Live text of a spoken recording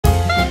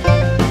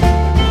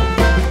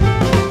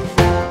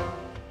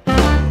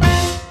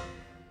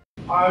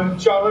I'm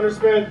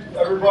Lindersmith.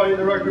 Everybody in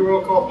the rugby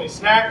world calls me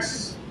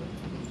Snacks.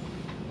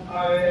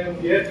 I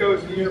am the head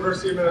coach at the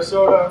University of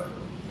Minnesota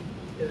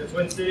in the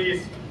Twin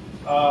Cities.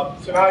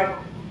 Tonight,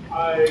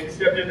 I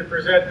stepped in to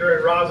present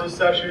during Roz's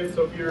session,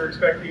 so if you're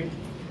expecting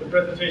the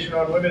presentation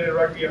on women in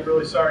rugby, I'm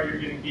really sorry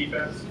you're getting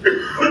defense. But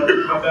I'll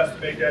do my best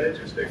to make that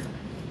interesting.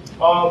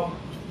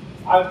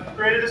 I've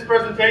created this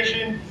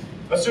presentation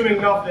assuming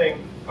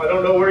nothing. I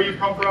don't know where you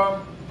come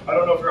from. I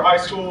don't know if you're high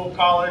school,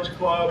 college,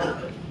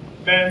 club,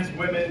 men's,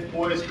 women,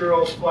 boys,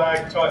 girls,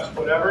 flag, touch,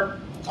 whatever.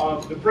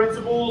 The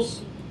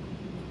principles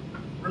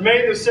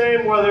remain the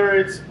same whether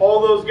it's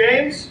all those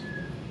games,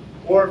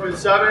 or if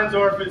it's 7s,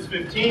 or if it's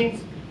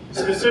 15s.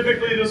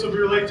 Specifically, this will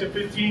relate to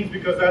 15s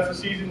because that's the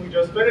season we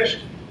just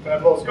finished, and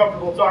I'm most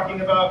comfortable talking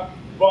about.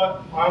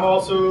 But I'm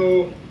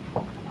also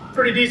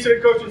pretty decent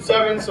at coaching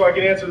 7s, so I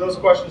can answer those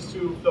questions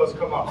too if those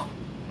come up.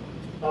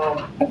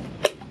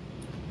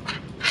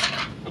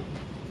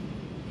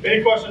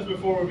 Any questions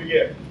before we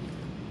begin?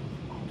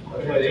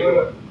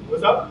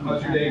 What's up?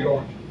 How's your day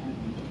going?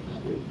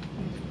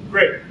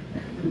 Great.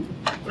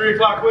 3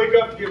 o'clock wake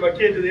up to get my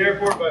kid to the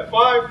airport by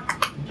 5.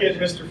 Kid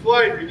missed her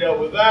flight, we dealt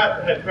with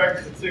that. Had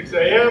practice at 6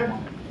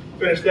 a.m.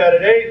 Finished that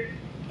at 8.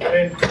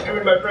 And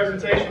doing my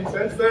presentation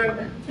since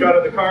then. Got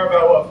in the car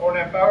about, what,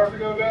 4.5 hours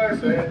ago,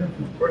 guys? And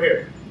we're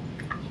here.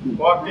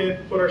 Walked in,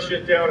 put our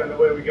shit down, and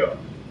away we go.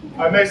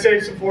 I may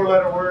say some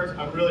 4-letter words.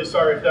 I'm really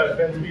sorry if that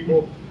offends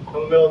people. I'm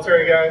a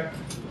military guy.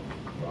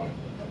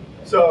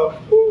 So,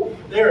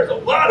 there's a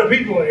lot of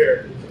people in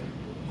here.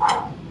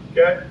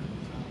 Okay?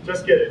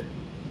 Just kidding.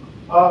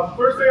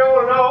 First thing I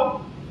want to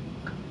know,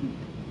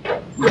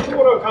 what do you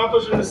want to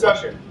accomplish in this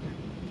session?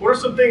 What are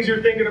some things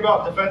you're thinking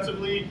about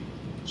defensively,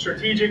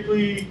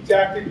 strategically,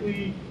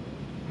 tactically,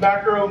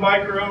 macro,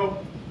 micro,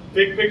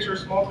 big picture,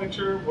 small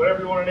picture,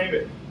 whatever you want to name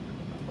it?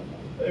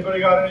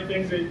 Anybody got any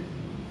things that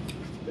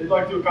they'd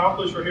like to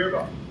accomplish or hear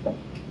about?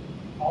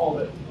 All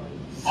of it.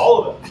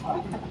 All of it.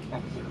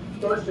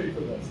 Thirsty for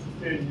this.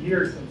 It's been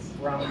years since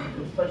around,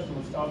 especially in the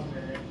Wisconsin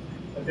area,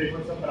 that they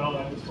put something out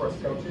like this for us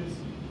coaches.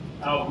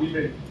 We've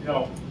been,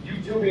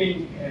 YouTubing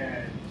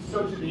and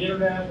searching the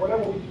internet,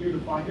 whatever we can do to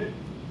find it.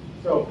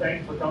 So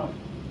thanks for coming.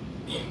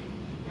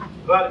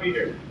 Glad to be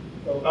here.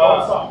 So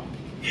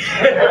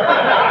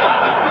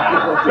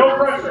no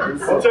pressure.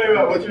 I'll tell you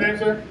what, what's your name,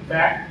 sir?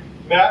 Matt.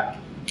 Matt?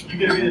 You're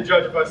going to be the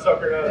judge if I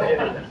suck or not at the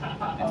end.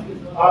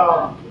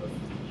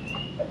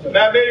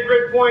 Matt made a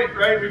great point,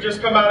 right? We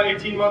just come out of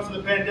 18 months of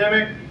the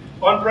pandemic,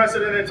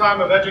 unprecedented time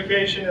of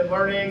education and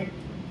learning,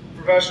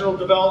 professional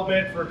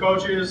development for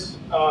coaches.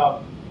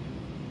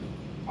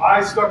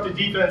 I stuck to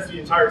defense the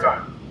entire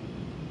time.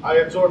 I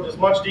absorbed as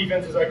much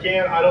defense as I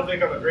can. I don't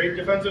think I'm a great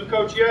defensive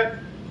coach yet,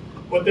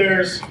 but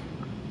there's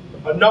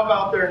enough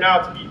out there now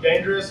to be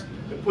dangerous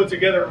and put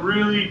together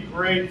really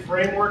great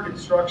framework and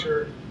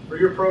structure for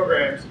your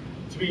programs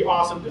to be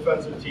awesome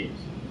defensive teams.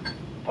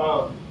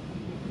 I'm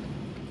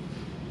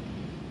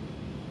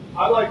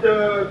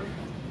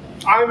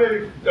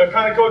a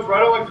kind of coach where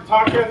I don't like to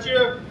talk at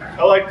you,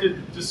 I like to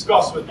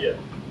discuss with you.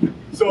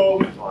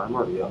 So,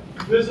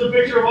 this is a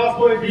picture of us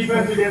playing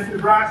defense against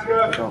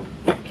Nebraska.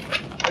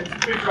 It's a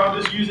picture I'm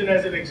just using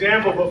as an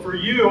example, but for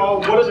you,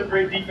 what does a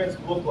great defense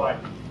look like,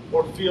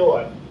 or feel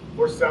like,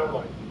 or sound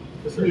like?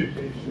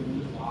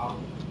 Communication.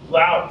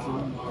 Loud.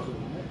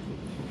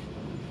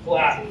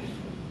 Flat.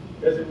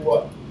 As in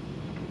what?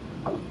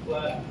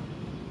 Flat.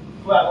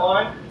 Flat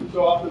line.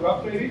 So off the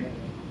rough, maybe.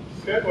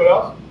 Okay. What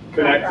else?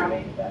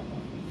 Connected.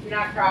 You're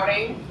not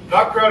crowding.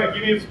 Not crowding.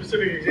 Give me a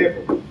specific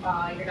example.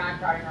 You're not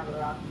crowding on the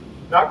rough.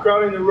 Not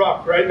crowding the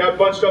rough, right? Not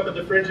bunched up at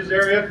the fringes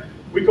area.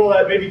 We call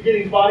that maybe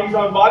getting bodies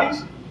on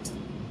bodies.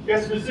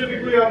 Yes,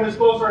 specifically on this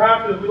closer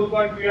half, does it look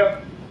like we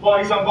have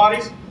bodies on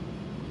bodies?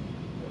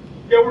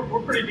 Yeah,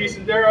 we're pretty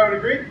decent there, I would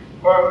agree,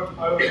 or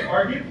I would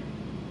argue.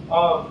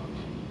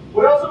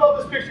 What else about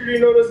this picture do you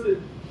notice that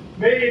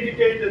may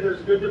indicate that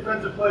there's good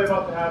defensive play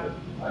about to happen?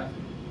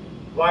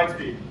 Line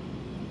speed.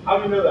 How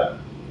do you know that?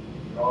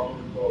 They're all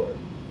moving forward.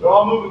 They're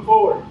all moving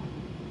forward.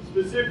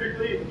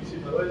 Specifically, let me see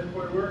if my laser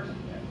pointer works.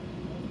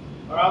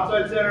 Our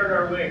outside center and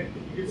our wing.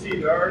 You can see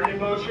they're already in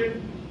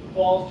motion. The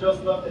ball's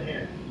just left the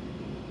hand.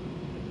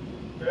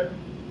 Okay.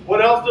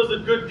 What else does a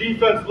good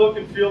defense look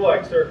and feel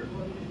like, sir?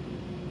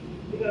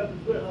 We got a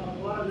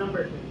lot of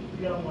numbers.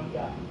 We got one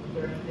guy.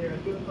 They're in a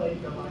good place.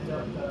 They're lined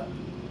up.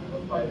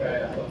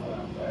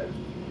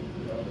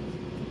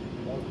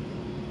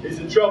 He's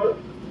in trouble.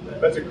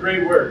 That's a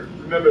great word.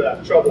 Remember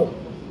that. Trouble.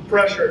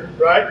 Pressure,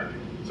 right?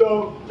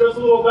 So, just a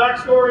little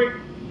backstory.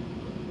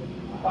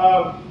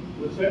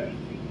 What's it?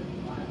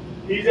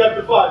 He's at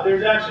the 5.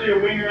 There's actually a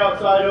winger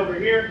outside over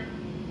here.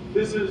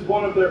 This is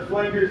one of their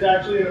flankers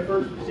actually in a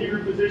first receiver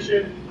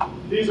position.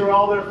 These are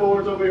all their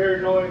forwards over here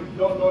knowing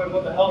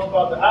what the hell's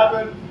about to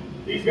happen.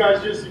 These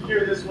guys just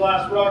secured this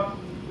last ruck.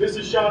 This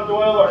is Sean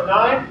Doyle, our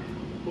 9.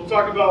 We'll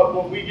talk about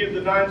what we give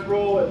the 9's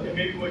role and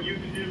maybe what you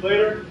can do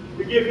later.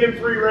 We give him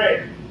free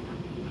reign.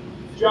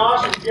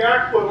 Josh and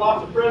Jack put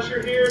lots of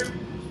pressure here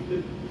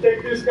to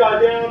take this guy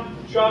down.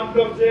 Sean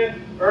comes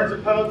in, earns a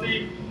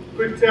penalty,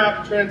 quick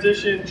tap,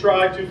 transition,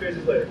 try, 2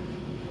 phases later.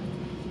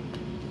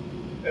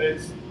 And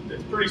it's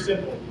pretty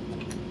simple.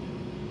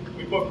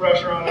 We put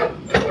pressure on it,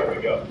 and there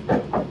we go.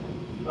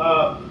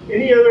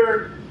 Any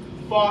other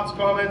thoughts,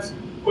 comments,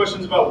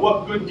 questions about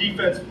what good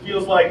defense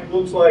feels like,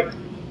 looks like,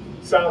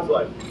 sounds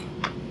like?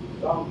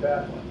 Sound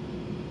tackling.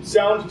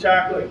 Sound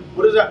tackling.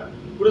 What does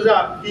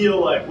that feel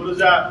like?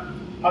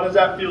 How does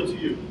that feel to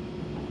you?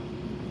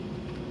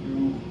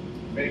 You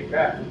make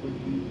tackles, but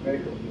you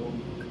make them.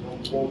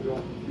 Don't blow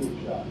the field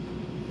shots.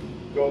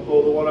 Don't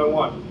blow the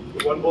one-on-one.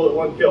 The 1 bullet,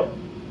 1 kill.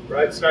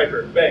 Right?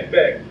 Sniper. Bang,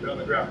 bang. They're on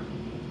the ground.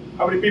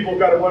 How many people have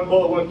got a 1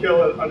 bullet, 1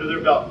 kill under their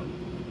belt?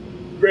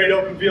 Great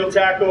open field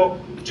tackle,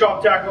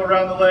 chop tackle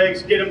around the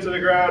legs, get them to the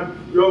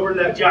ground, you're over in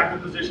that jackal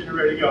position, you're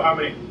ready to go. How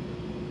many?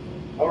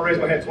 I'm gonna raise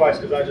my hand twice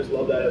because I just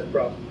love that as a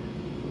prop.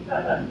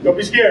 Don't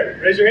be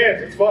scared. Raise your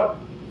hands. It's fun.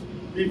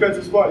 Defense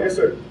is fun. Yes,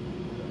 sir.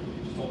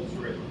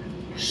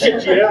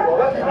 Shit, yeah.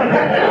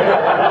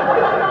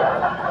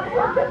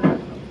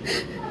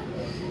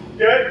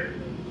 Okay.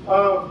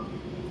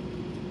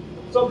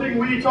 Something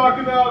we talk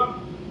about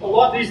a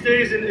lot these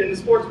days in the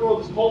sports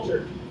world is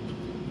culture.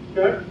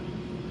 Okay.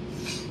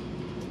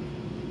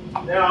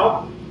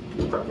 Now,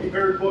 we've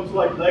heard books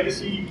like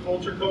Legacy,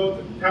 Culture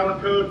Code,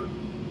 Talent Code,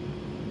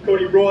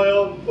 Cody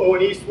Royal,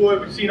 Owen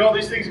Eastwood. We've seen all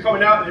these things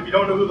coming out, and if you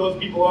don't know who those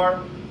people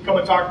are, come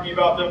and talk to me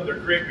about them. They're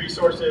great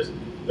resources.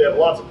 They have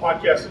lots of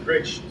podcasts and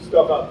great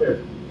stuff out there.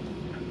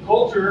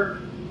 Culture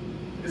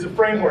is a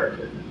framework.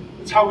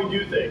 It's how we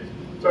do things.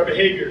 It's our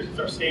behaviors. It's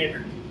our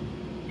standards.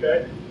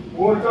 Okay? We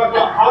want to talk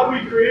about how do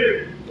we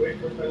create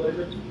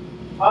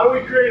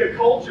a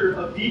culture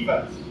of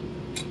defense.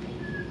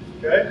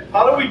 Okay?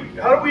 How do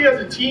we as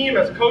a team,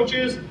 as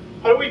coaches,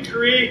 how do we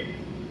create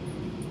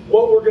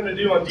what we're going to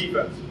do on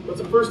defense? What's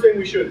the first thing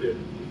we should do?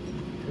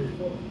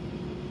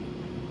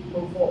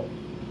 Move forward.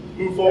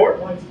 Move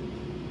forward.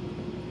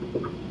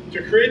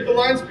 To create the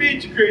line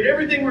speed, to create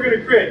everything we're going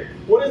to create.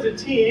 What as a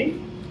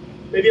team,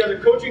 maybe as a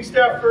coaching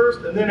staff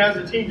first, and then as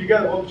a team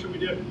together, what should we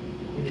do?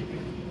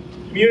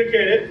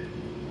 Communicate it.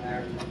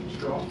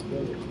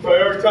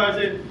 Prioritize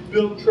it.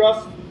 Build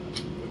trust.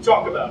 We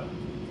talk about it.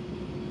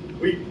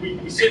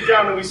 We sit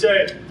down and we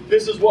say,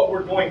 this is what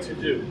we're going to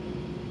do.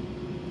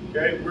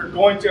 Okay? We're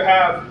going to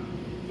have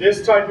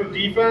this type of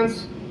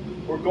defense.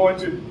 We're going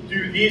to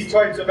do these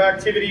types of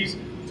activities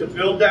to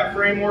build that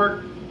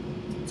framework,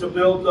 to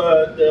build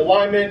the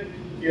alignment,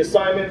 the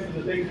assignments, and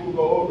the things we'll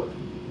go over.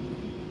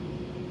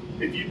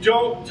 If you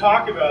don't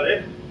talk about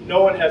it,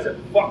 no one has a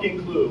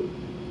fucking clue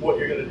what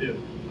you're going to do.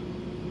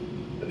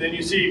 And then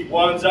you see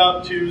 1's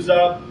up, 2's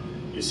up,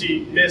 you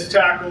see missed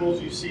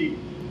tackles, you see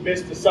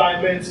missed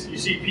assignments, you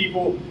see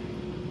people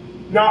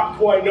not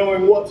quite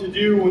knowing what to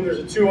do when there's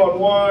a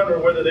 2-on-1 or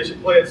whether they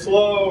should play it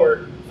slow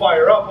or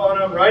fire up on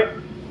them, right?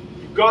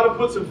 You've got to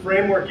put some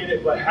framework in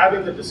it by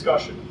having the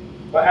discussion,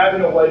 by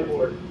having a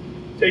whiteboard,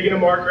 taking a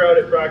marker out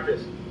at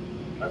practice.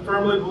 I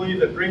firmly believe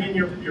that bringing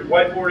your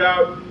whiteboard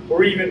out,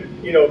 or even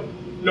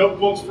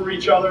notebooks for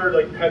each other,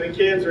 like having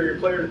kids or your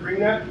players bring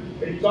that,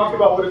 and you talk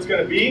about what it's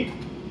going to be,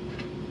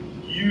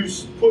 you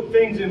put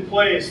things in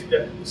place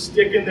that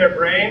stick in their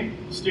brain,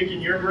 stick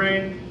in your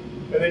brain,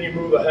 and then you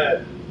move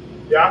ahead.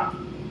 Yeah?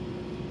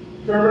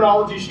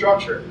 Terminology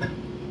structure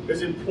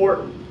is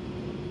important.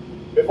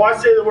 If I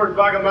say the word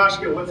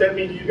bagamashka, what's that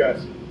mean to you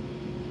guys?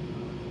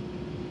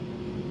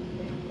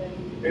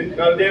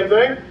 Not a damn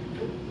thing?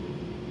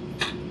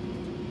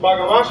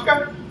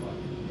 Bagamashka?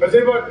 Has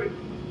anybody,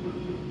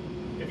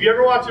 if you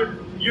ever watch a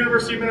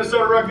University of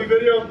Minnesota rugby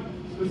video,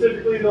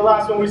 specifically the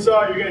last one we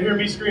saw, you're going to hear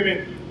me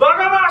screaming,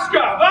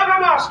 Bagamashka!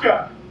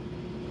 Bagamashka!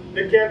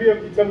 It can't be,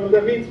 can you tell me what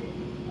that means?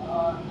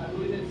 I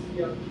believe it's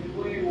the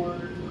Ojibwe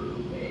word for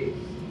waves.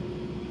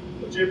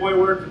 Ojibwe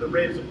word for the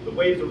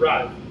waves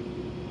arrive.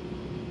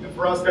 And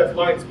for us, that's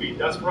line speed.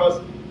 That's for us,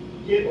 hold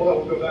on,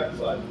 we'll go back a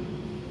slide.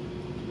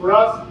 For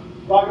us,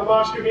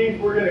 Bagamashka means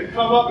we're going to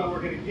come up and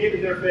we're going to get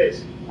in their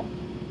face.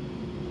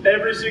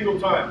 Every single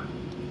time.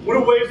 What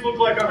do waves look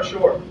like on a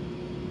shore?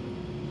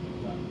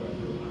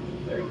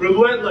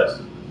 Relentless.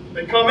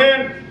 They come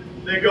in,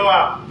 they go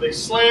out. They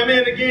slam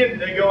in again,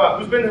 they go out.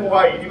 Who's been to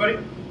Hawaii? Anybody?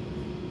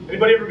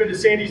 Anybody ever been to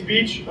Sandy's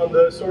Beach on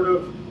the sort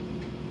of,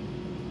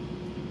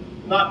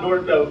 not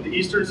north though, the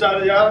eastern side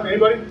of the island?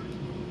 Anybody?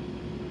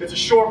 It's a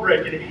shore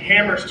break and it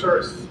hammers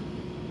tourists.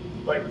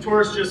 Like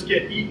tourists just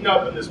get eaten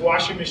up in this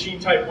washing machine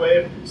type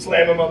wave,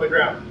 slam them on the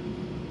ground.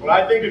 When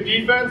I think of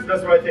defense,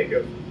 that's what I think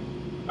of.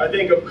 I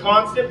think of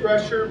constant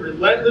pressure,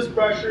 relentless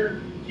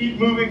pressure, keep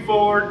moving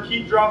forward,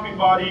 keep dropping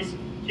bodies,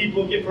 keep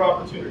looking for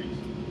opportunities.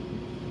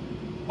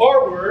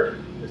 Our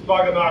word is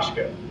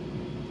Bagamashka.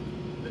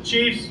 The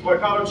Chiefs,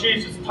 Waikato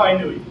Chiefs, is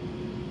Tainui.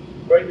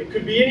 Right? It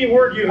could be any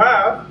word you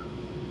have.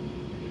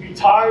 It could be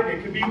tied,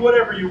 it could be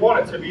whatever you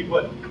want it to be,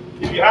 but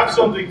if you have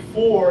something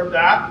for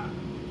that,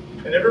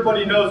 and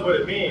everybody knows what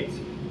it means,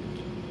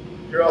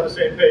 you're on the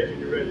same page and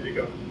you're ready to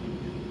go.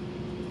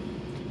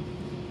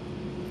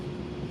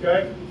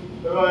 Okay?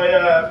 So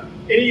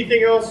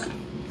anything else?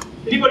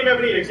 Anybody have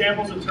any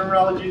examples of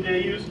terminology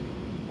they use?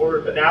 Or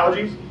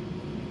analogies?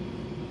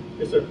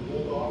 Yes, sir.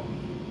 Bulldog.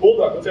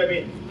 Bulldog, what's that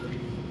mean?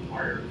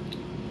 Fire.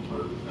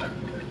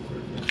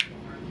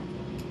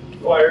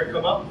 Fire,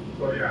 come up.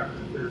 So yeah,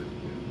 there's, we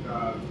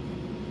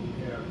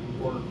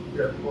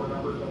have four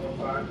numbers on one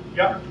side.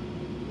 Yeah.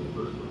 The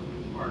first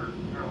person is fire,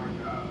 kind of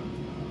like a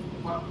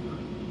punt.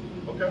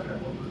 Okay.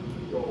 And one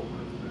person is goal.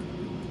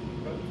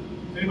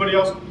 Anybody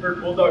else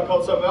heard bulldog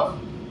called something else?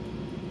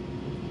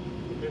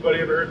 Anybody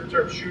ever heard the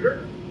term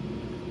shooter?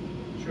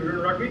 Shooter in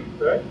rugby,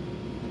 right?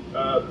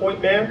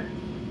 Point man,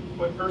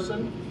 point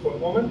person, point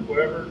woman,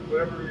 whatever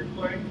you're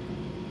playing.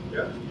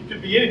 Yeah, you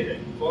could be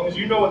anything. As long as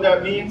you know what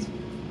that means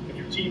and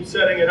your team's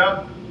setting it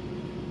up,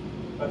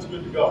 that's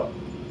good to go.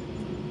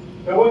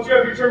 Now once you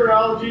have your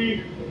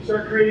terminology and you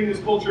start creating this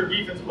culture of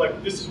defense of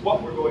like, this is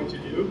what we're going to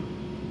do,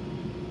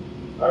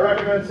 I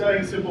recommend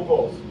setting simple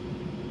goals.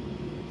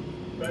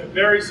 Right?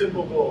 Very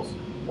simple goals.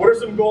 What are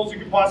some goals you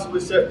could possibly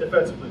set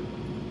defensively?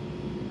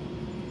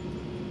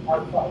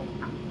 Hard five.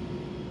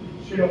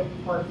 Shield,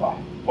 hard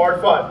five.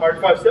 Hard five. Hard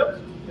five steps?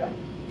 Yeah.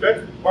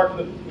 Okay, marking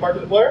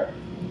the player.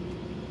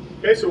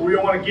 Okay, so we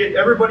want to get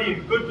everybody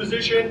in good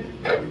position.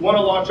 We want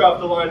to launch off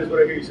the line is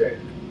what I hear you saying.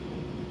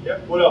 Yeah,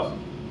 what else?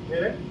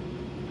 Anything?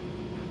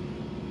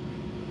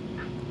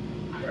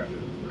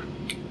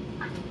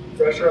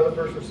 Pressure on the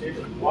first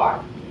receiver.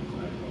 Why?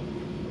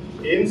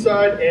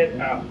 Inside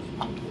and out.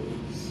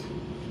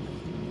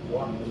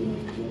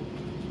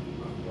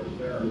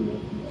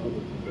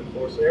 Good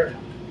force there.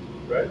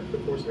 Right?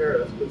 Good force there.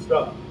 That's good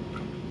stuff.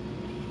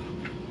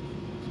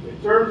 In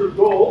terms of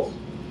goals,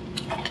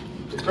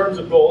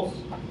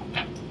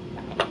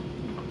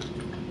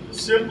 the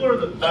simpler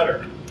the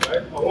better.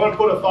 Right? I want to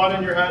put a thought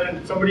in your head, and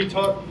I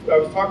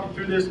was talking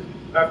through this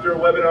after a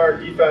webinar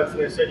on defense, and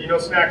they said, you know,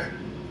 Snacks,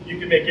 you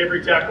can make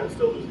every tackle and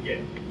still lose the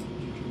game.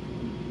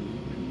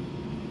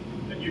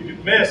 And you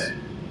could miss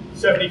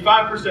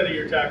 75% of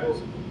your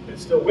tackles and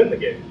still win the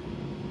game.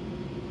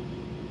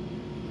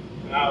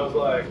 And I was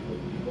like,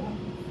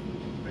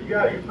 are you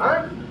out of your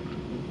mind?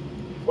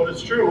 But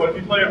it's true. What if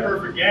you play a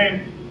perfect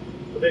game,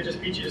 but they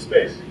just beat you to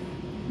space?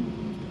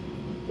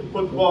 They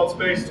put the ball in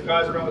space, the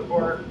guys around the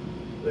corner,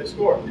 and they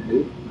score.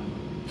 You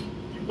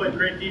played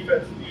great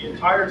defense the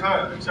entire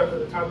time, except for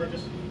the time they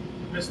just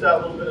missed that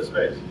little bit of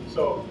space.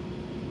 So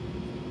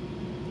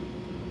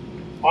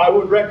I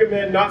would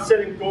recommend not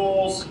setting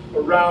goals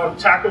around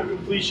tackle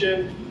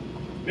completion,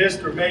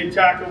 missed or made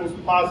tackles,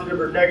 positive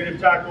or negative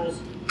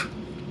tackles.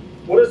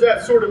 What does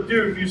that sort of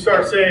do if you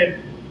start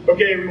saying,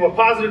 okay, we want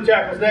positive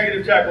tackles,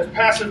 negative tackles,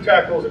 passive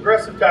tackles,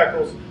 aggressive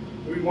tackles,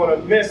 we want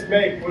to miss,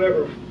 make,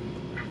 whatever.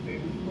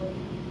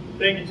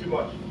 Thinking too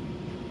much.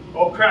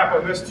 Oh crap, I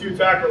missed 2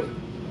 tackles.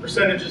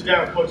 Percentage is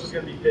down, coach is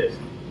going to be pissed.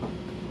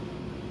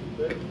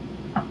 Okay.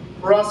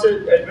 For us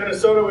at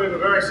Minnesota, we have a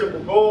very simple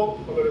goal.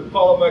 I'm going to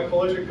call up my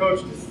collision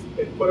coach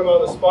and put him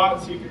on the spot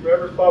and see if he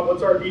remembers. Bob,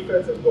 what's our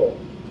defensive goal?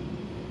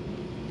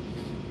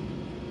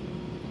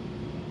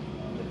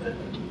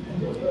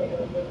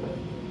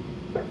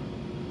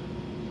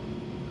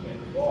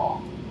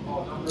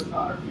 Numbers on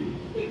our feet.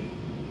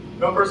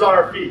 Numbers on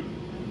our feet.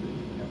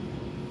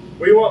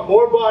 We want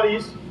more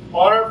bodies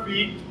on our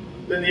feet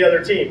than the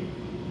other team.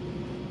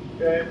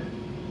 Okay?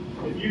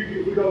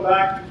 If we go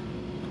back,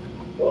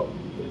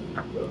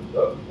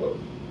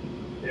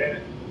 damn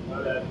it,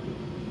 my bad.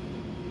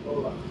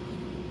 Hold on.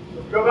 So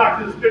if we go back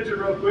to this picture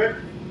real quick.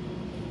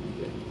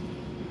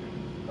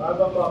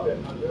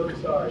 I'm really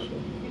sorry.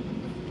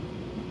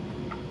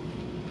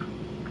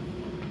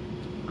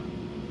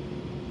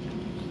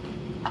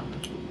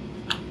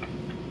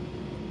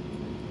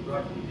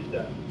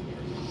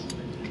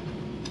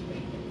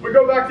 If we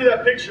go back to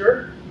that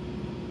picture,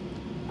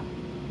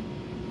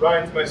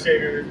 Ryan's my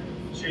savior.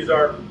 She's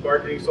our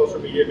marketing social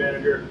media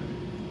manager.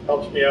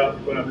 Helps me out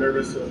when I'm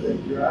nervous. So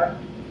you're right.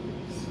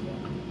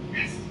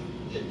 Yes.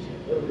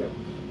 There we go.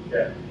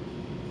 Okay.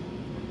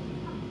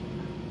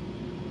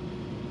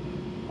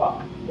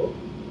 Pop. Whoa.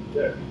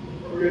 There.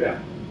 We're good now.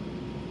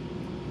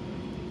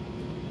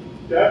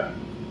 Okay.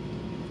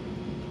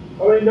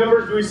 How many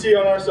numbers do we see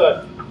on our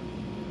side?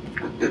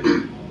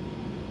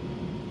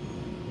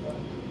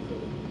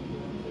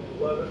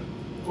 11,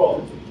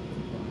 12.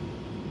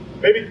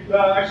 Maybe,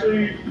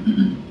 actually,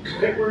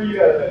 Nick, where are you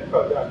at?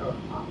 So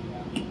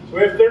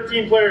we have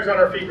 13 players on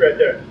our feet right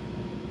there.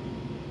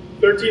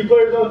 13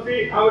 players on the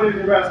feet. How many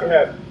does Nebraska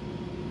have?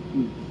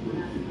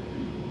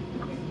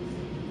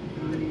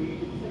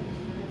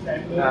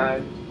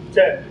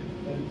 10.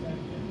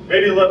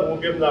 Maybe 11.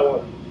 We'll give them that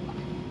one.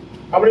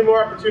 How many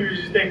more opportunities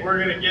do you think we're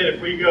going to get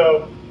if we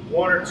go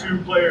 1 or 2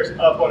 players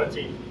up on a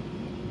team?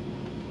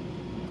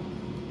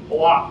 A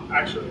lot,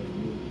 actually.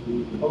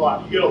 A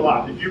lot. You get a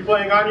lot. If you're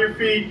playing on your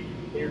feet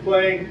and you're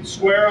playing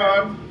square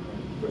on,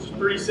 which is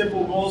pretty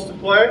simple goals to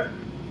play,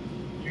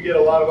 you get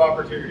a lot of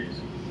opportunities.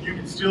 You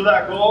can steal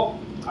that goal.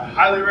 I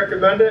highly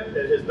recommend it.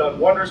 It has done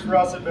wonders for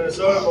us in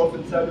Minnesota, both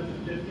in 7s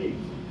and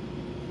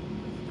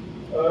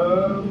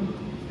 15s.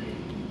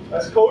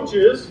 As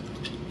coaches,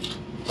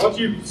 once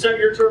you've set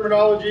your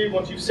terminology,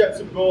 once you've set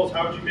some goals,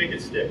 how would you make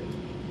it stick?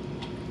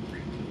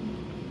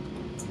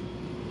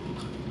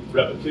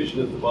 Repetition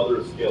is the mother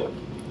of skill.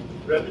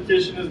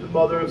 Repetition is the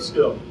mother of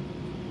skill.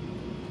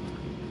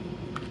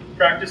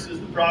 Practice is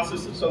the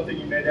process of something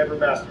you may never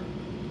master.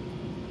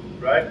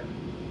 Right?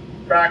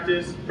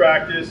 Practice,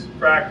 practice,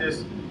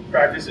 practice,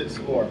 practice it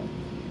some more.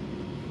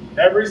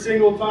 Every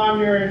single time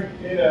you're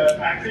in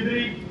an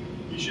activity,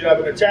 you should have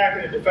an attack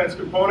and a defense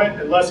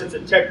component, unless it's a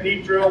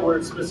technique drill where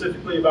it's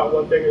specifically about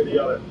one thing or the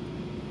other.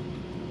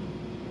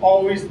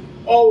 Always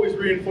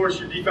reinforce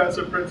your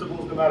defensive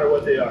principles no matter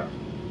what they are.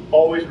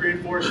 Always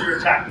reinforce your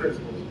attack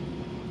principles.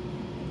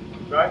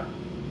 Right?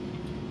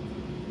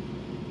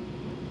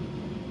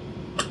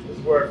 This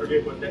is where I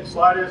forget what next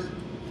slide is,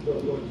 so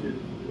I'm going to do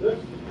this.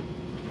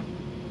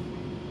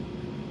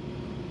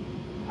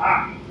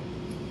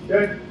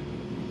 Okay.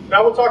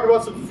 Now we'll talk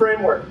about some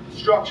framework,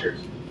 structures.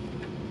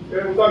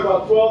 Okay, we'll talk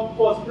about 12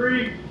 plus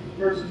 3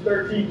 versus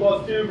 13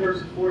 plus 2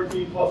 versus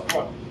 14 plus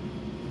 1.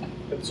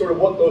 And sort of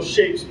what those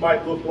shapes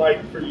might look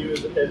like for you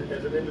as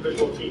an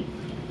individual team.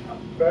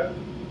 Okay?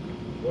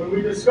 When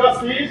we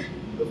discuss these,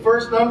 the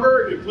first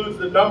number includes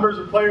the numbers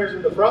of players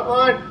in the front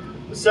line.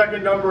 The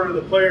second number are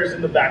the players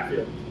in the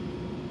backfield.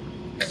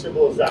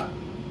 Simple as that.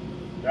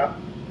 Yeah?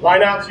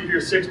 Line outs, you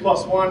hear 6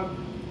 plus 1.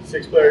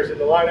 6 players in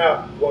the line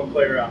out, 1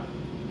 player out.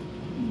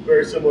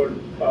 Very similar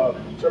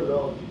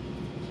terminology.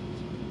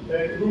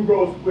 And who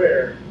goes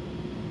where?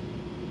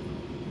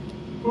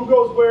 Who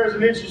goes where is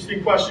an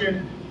interesting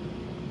question.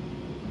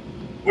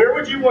 Where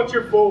would you want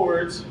your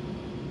forwards,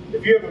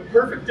 if you have a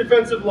perfect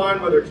defensive line,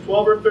 whether it's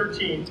 12 or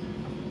 13,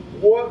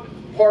 what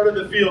part of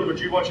the field would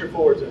you want your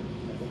forwards in?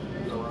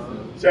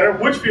 Center?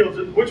 Which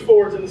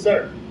forwards in the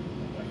center?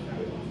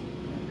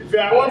 The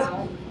fat ones?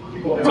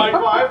 Tight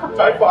 5?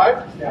 Tight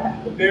 5?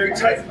 Very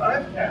tight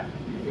 5?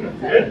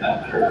 Good.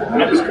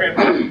 I just cramped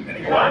up.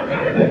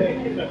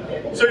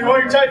 So you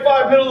want your tight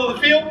 5 middle of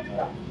the field?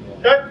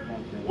 Okay.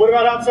 What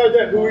about outside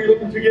that? Who are you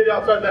looking to get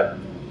outside that?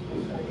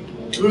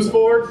 Loose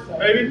forwards,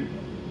 maybe?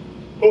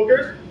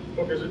 Hookers?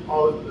 Hookers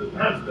are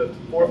the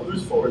fourth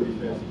loose forward these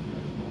days.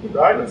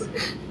 Right?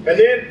 And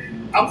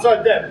then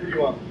outside that, who do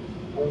you want?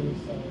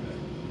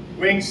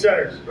 Wing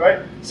centers,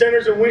 right?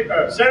 Centers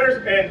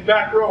and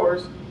back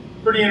rowers,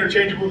 pretty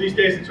interchangeable these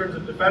days in terms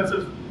of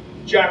defensive.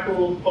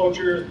 Jackal,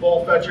 poachers,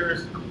 ball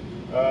fetchers,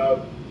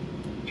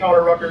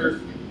 counter ruckers,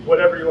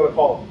 whatever you want to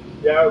call them.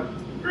 Yeah,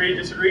 agree,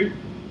 disagree?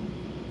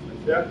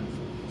 Yeah.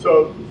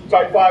 So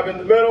tight 5 in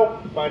the middle,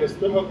 minus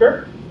the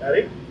hooker,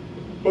 Eddie.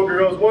 Hooker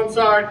goes one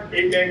side,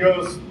 8-man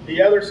goes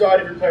the other side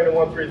if you're playing a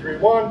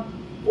 1-3-3-1,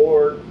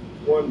 or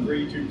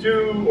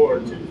 1-3-2-2, or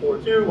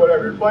 2-4-2,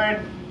 whatever you're playing.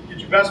 Get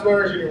your best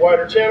runners in your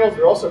wider channels.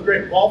 They're also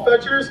great ball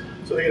fetchers,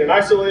 so they get an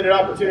isolated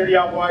opportunity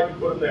out wide, you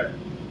put them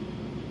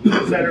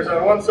there. Centers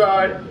on one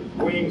side,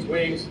 wings.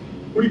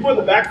 What do you put in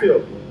the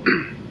backfield?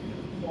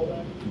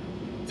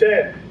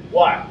 10.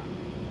 Why?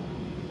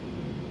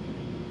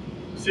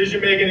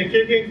 Decision making and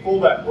kicking,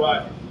 fullback.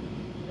 Why?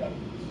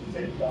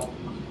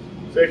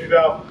 Safety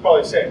valve,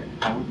 probably the same.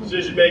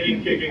 Decision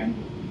making, kicking.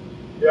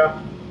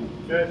 Yeah.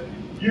 Good.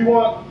 You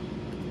want,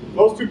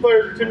 those 2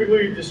 players are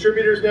typically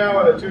distributors now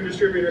in a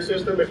 2-distributor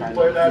system if you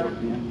play that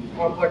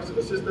complex of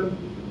a system,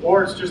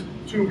 or it's just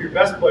 2 of your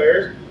best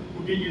players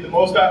who get you the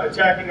most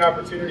attacking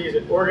opportunities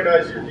and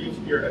organize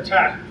your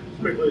attack as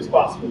quickly as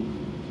possible.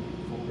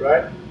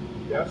 Right?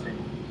 Yeah.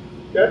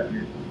 Okay.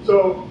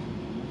 So,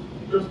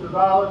 just for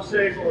knowledge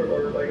sake, or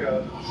like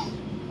a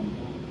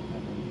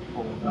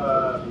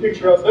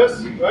picture of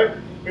this, right?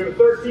 We have a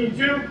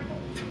 13-2,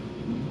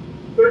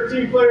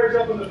 13 players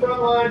up in the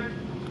front line,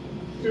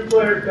 2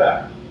 players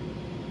back.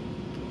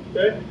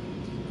 Okay?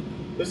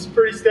 This is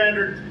pretty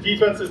standard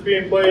defense that's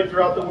being played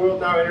throughout the world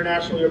now,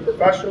 internationally or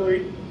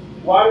professionally.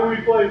 Why do we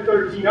play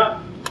 13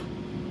 up?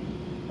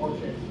 More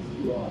chances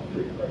to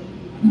create pressure.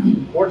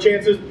 More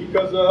chances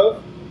because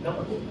of?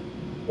 Numbers.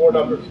 More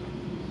numbers.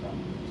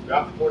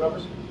 Yeah, more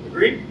numbers.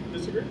 Agree?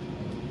 Disagree?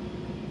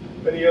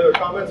 Any other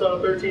comments on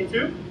a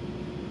 13-2?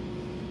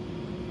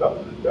 No?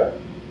 Okay.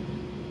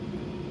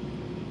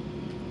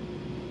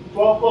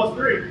 12 plus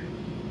 3.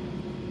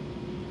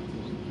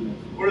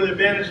 What are the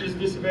advantages and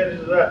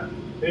disadvantages of that?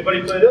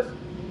 Anybody play this?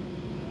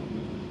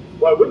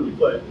 Why wouldn't you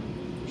play it?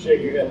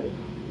 Shake your head.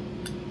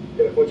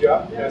 Can I put you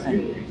out? Ask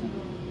you.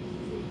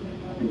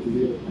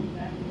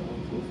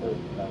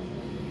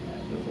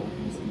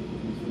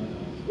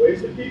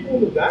 Wasted people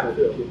in the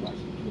backfield.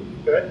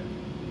 Okay.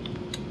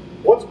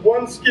 What's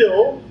one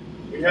skill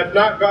we have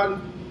not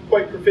gotten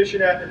quite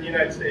proficient at in the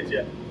United States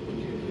yet?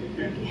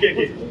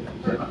 Kicking.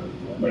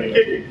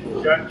 Kicking.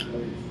 Okay.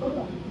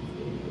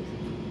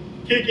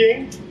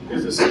 Kicking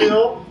is a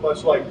skill,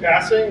 much like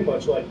passing,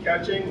 much like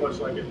catching, much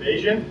like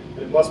evasion,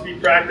 and it must be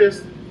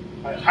practiced.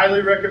 I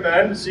highly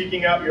recommend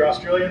seeking out your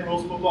Australian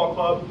Rules Football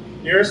Club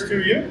nearest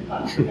to you.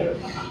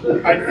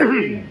 I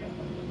need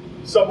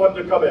someone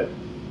to come in.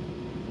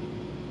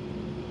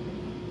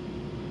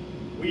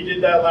 We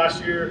did that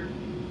last year,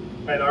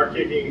 and our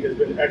kicking has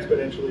been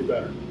exponentially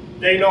better.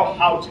 They know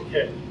how to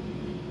kick.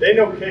 They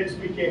know kicks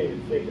we can't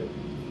even think of.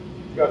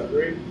 You guys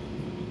agree?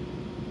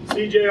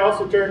 CJ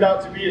also turned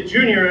out to be a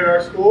junior at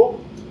our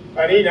school,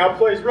 And he now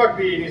plays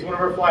rugby, and he's one of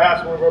our fly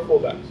halves, one of our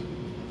fullbacks.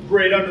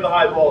 Great under the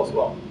high ball as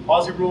well.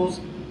 Aussie rules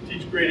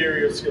teach great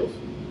area skills.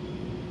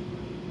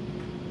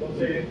 Don't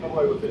say anything, come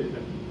away with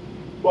anything.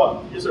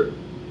 Well, yes, sir.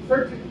 The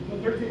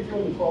 13-2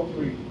 and the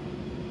 12-3,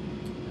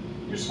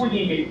 you're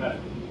swinging 8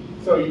 method.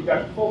 So you've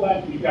got a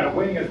fullback, you've got a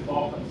wing as the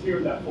ball comes here,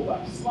 that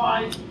fullback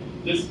slides,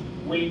 this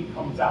wing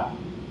comes out.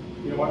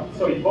 You know what?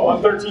 So you've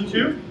always On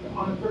 13-2?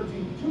 On a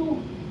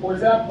 13-2, or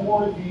is that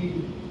more the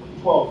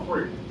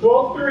 12-3?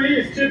 12-3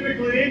 is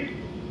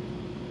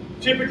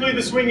typically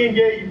the swinging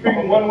gate. You're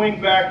picking one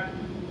wing back,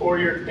 or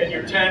your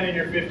 10 and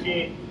your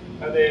 15,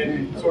 and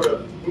then sort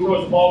of. So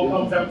as the ball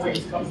comes, that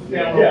wing comes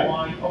down Yeah. the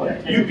line.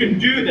 Okay. You can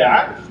do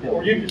that,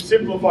 or you can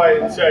simplify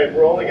it and say,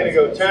 we're only going to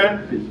go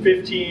 10,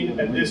 15,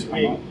 and this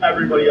wing,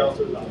 everybody else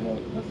is out.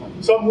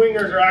 Some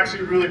wingers are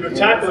actually really good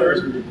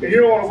tacklers, and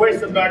you don't want to waste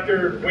them back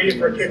there waiting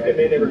for a kick that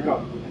may never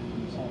come.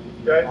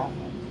 Okay?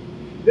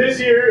 This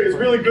here is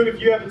really good if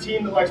you have a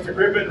team that likes to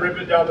grip it and rip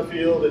it down the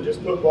field and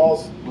just put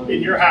balls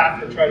in your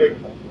half and try to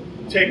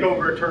take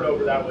over and turn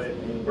over that way.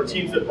 Or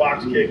teams that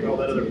box kick and all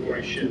that other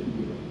boring shit.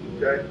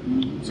 Okay?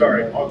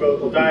 Sorry, I'll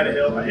die on a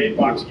hill. I hate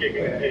box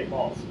kicking and I hate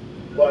balls.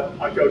 But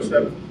I coach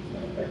them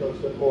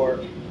more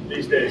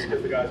these days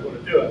because the guys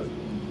want to do it.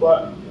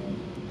 But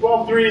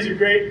 12-3 is a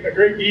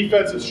great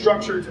defensive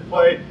structure to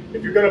play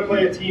if you're going to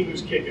play a team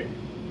who's kicking.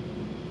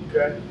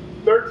 Okay?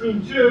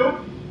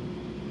 13-2,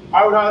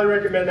 I would highly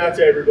recommend that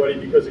to everybody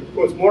because it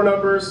puts more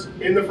numbers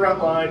in the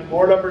front line,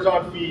 more numbers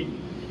on feet,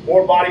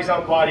 more bodies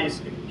on bodies.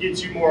 It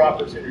gets you more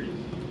opportunities.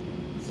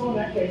 So in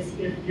that case,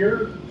 if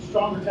your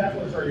stronger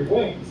tacklers are your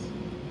wings,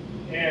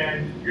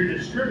 and your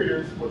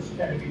distributors, which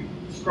tend to be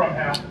scrum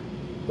half,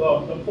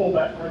 the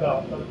fullback or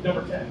the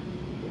number 10,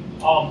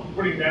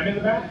 putting them in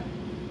the back.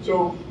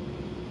 So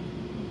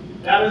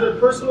that is a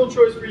personal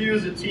choice for you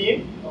as a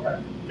team.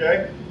 Okay.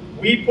 Okay.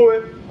 We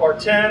put our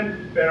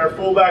 10 and our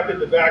fullback at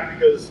the back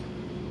because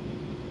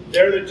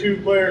they're the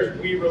two players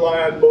we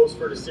rely on most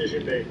for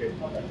decision making.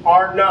 Okay.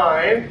 Our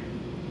 9,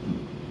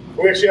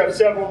 we actually have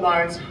several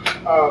 9s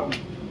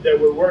that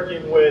we're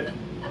working with.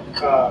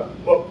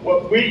 But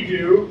what we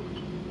do.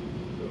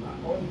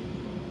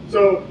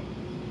 So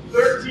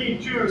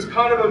 13-2 is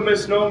kind of a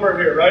misnomer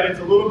here, right? It's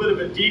a little bit of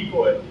a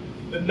decoy.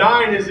 The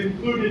 9 is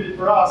included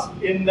for us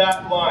in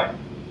that line.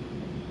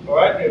 All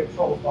right? He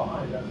patrols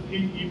behind us.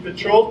 He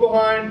patrols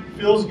behind,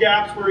 fills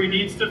gaps where he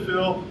needs to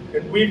fill,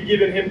 and we've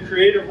given him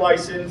creative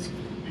license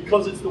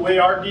because it's the way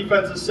our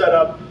defense is set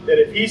up, that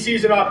if he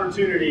sees an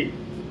opportunity,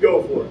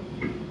 go for it.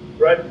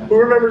 Right? Who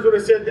remembers what I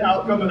said the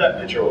outcome of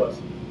that picture was?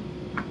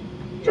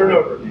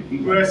 Turnover.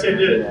 Who did I say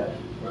did it?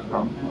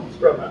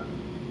 Scrum half.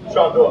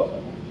 Sean Doyle.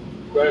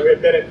 Right, we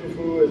have Bennett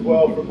Kufu as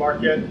well from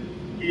Marquette.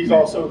 He's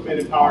also been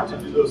empowered to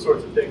do those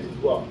sorts of things as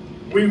well.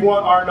 We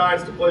want our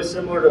 9s to play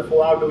similar to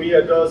Falau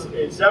Nuia does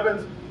in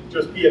 7s.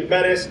 Just be a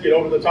menace, get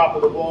over the top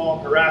of the ball,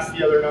 harass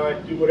the other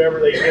 9, do whatever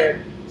they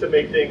can to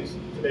make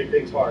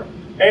things hard.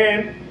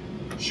 And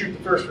shoot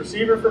the first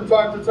receiver from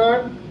time to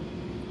time,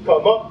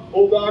 come up,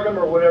 bulldog him,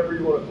 or whatever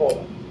you want to call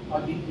them.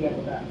 On DPM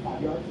with that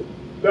 5 yards.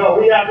 No,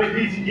 we have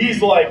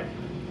he's like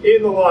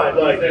in the line.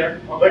 Like, there?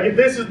 Okay. like if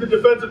this is the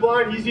defensive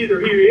line, he's either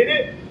here in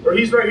it, or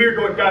he's right here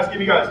going, guys, give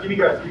me guys,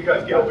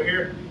 get over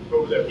here, go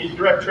over there. He's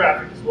direct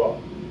traffic as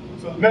well.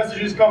 So the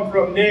messages come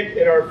from Nick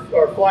and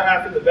our fly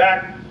half in the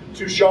back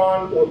to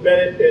Sean or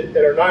Bennett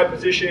at our 9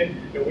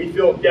 position, and we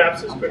fill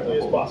gaps as quickly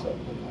as possible.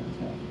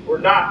 We're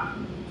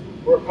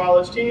a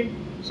college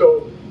team,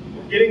 so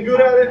we're getting good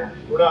at it.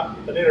 We're not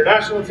an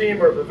international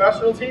team or a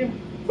professional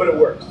team, but it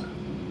works.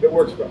 It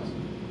works for us.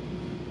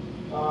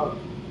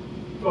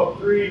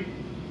 12-3.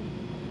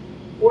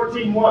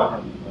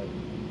 14-1.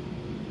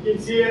 You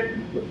can see it.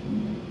 It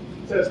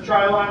says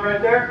try line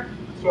right there.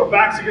 So our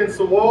back's against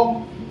the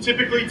wall.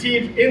 Typically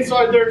teams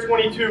inside their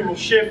 22 will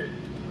shift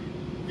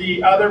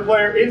the other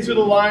player into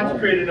the line to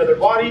create another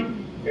body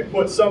and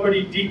put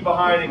somebody deep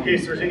behind in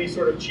case there's any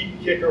sort of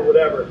cheap kick or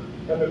whatever.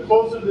 And the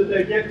closer that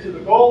they get to the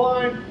goal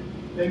line,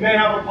 they may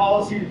have a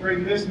policy to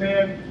bring this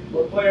man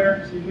or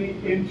player,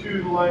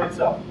 into the line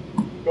itself.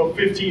 Go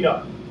 15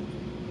 up.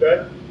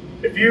 Okay?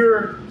 If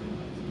you're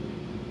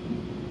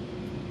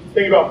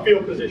think about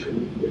field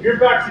position. If your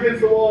back's against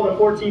the wall in a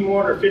 14-1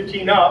 or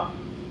 15 up,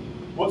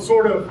 what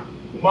sort of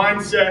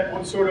mindset,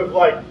 what sort of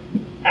like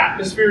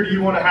atmosphere do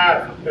you want to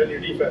have in your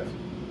defense?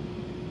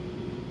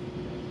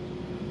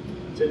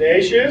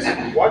 Tenacious.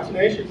 Why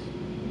tenacious?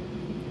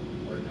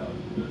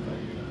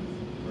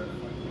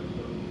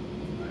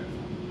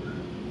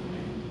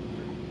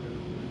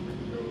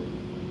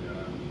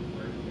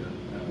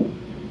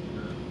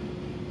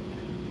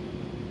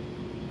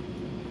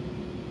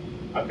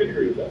 I could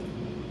agree with that.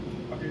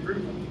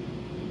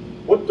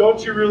 What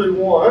don't you really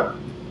want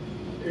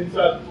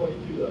inside the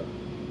 22 though?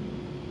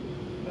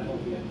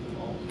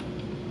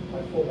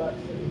 My fullback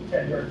sitting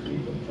 10 yards deep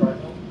in the try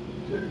zone.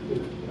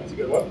 That's a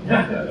good one.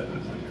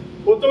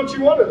 What don't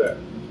you want in there?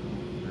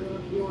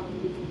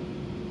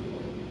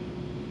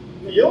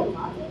 Field?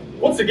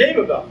 What's the game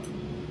about?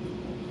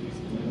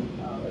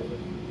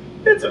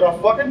 It's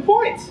about fucking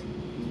points.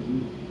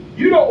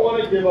 You don't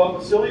want to give up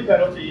a silly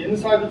penalty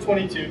inside the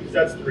 22 because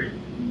that's 3.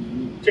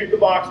 Kick the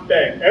box,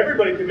 bang.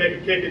 Everybody can make a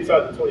kick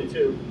inside the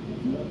 22.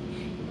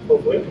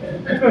 Hopefully.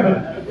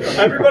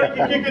 Everybody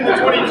can kick in the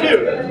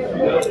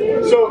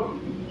 22. So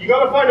you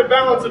got to find a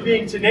balance of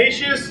being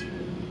tenacious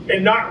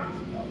and not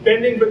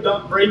bending but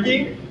not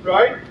breaking,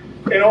 right?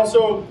 And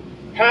also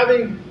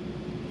having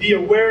the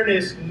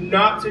awareness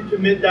not to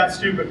commit that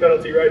stupid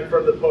penalty right in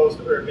front of the post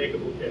or a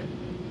makeable kick.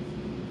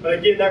 And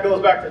again, that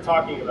goes back to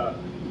talking about it,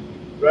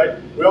 right?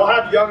 We all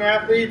have young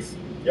athletes,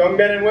 young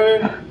men and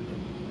women,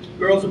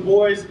 girls and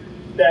boys,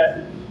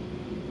 that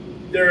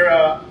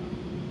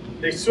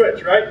they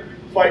switch, right?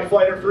 Fight,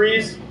 flight, or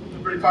freeze.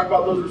 We've already talked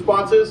about those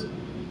responses.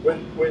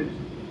 When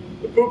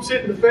the poop's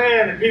hitting the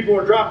fan and people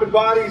are dropping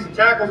bodies and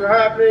tackles are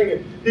happening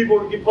and people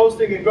are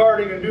posting and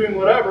guarding and doing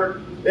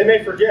whatever, they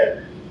may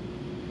forget.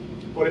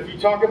 But if you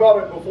talk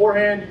about it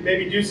beforehand, you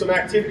maybe do some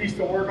activities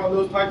to work on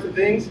those types of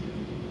things,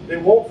 they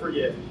won't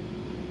forget.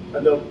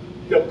 And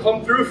they'll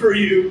come through for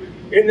you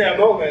in that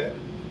moment.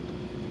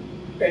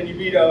 And you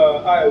beat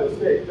Iowa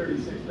State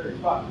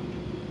 36-35.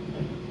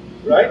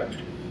 Right?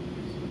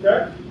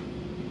 Okay?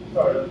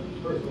 Sorry, that's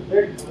personal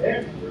pick.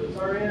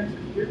 Sorry, Ann.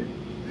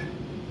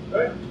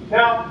 Right?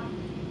 Now,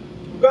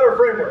 we've got our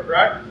framework,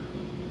 right?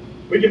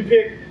 We can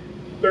pick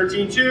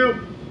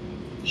 13-2.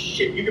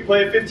 Shit, you can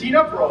play a 15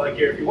 up for all I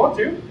care if you want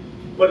to.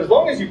 But as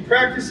long as you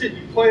practice it,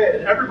 you play it,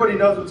 and everybody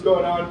knows what's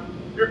going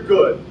on, you're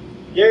good.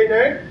 Yay,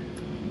 nay?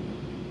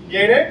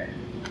 Yay, nay?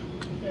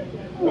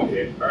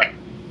 Okay, all right.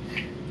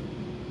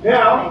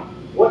 Now,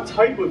 what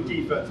type of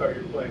defense are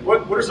you playing?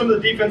 What are some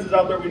of the defenses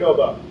out there we know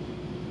about?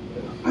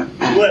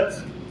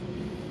 Blitz.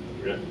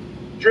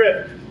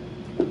 Drift.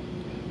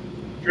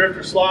 Drift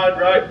or slide,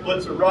 right?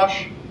 Blitz or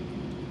rush.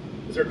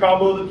 Is there a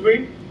combo in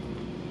between?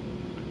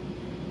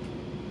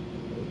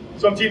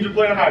 Some teams are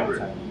playing a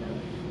hybrid.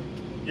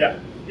 Yeah,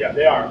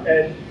 they are.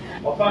 And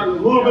I'll talk a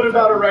little bit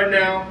about it right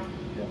now.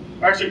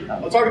 Actually,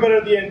 I'll talk about it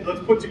at the end. Let's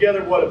put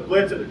together what a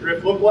blitz and a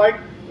drift look like,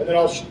 and then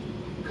I'll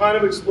kind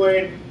of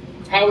explain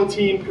how a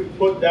team could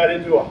put that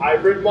into a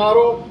hybrid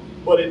model.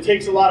 But it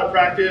takes a lot of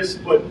practice,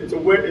 but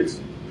it's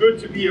good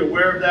to be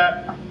aware of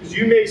that, because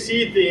you may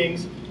see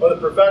things on the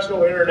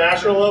professional or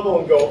international level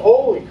and go,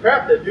 holy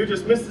crap, that dude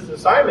just missed his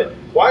assignment.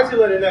 Why is he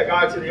letting that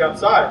guy to the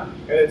outside?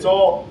 And it's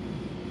all,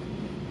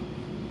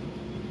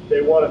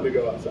 they want him to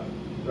go outside,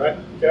 right?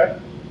 Okay?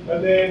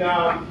 And then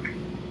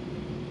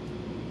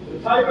the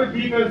type of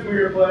defense we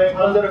are playing,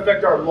 how does that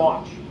affect our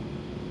launch?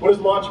 What does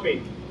launch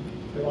mean?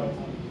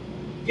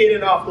 In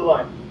and off the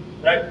line,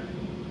 right?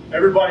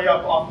 Everybody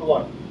up off the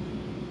line.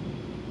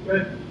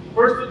 Good.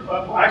 First,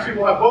 actually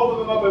we'll have both of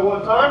them up at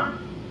one time.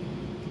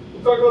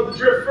 We'll talk about the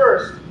drift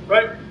first,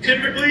 right?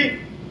 Typically,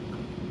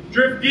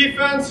 drift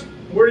defense,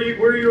 where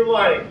are you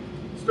aligning?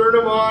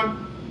 Sternum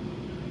on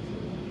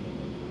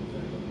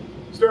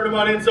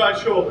inside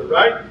shoulder,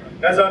 right?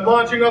 As I'm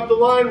launching up the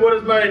line, what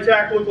does my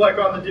attack look like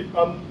on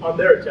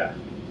their attack?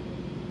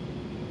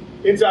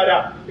 Inside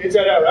out,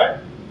 right?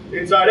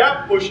 Inside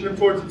out, pushing them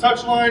towards the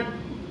touch line,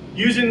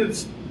 using the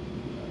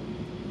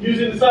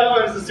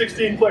sideline as the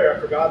 16th player. I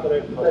forgot that I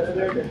put that in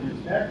there.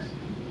 Next.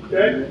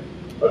 Okay.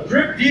 A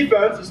drift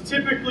defense is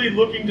typically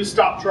looking to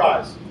stop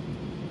tries.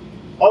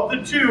 Of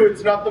the two,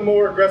 it's not the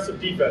more aggressive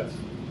defense,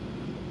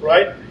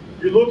 right?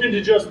 You're looking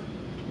to just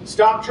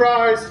stop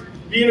tries,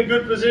 be in a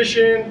good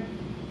position.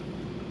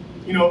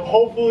 You know,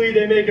 hopefully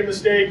they make a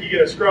mistake, you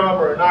get a scrum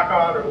or a knock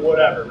on or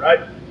whatever, right?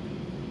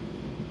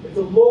 It's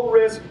a low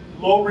risk,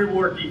 low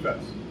reward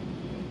defense.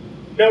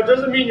 Now, it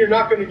doesn't mean you're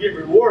not going to get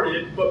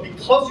rewarded, but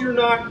because you're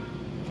not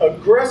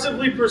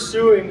aggressively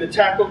pursuing the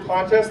tackle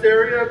contest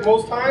area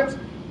most times,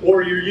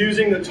 or you're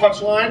using the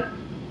touch line,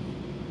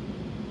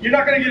 you're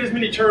not going to get as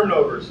many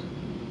turnovers,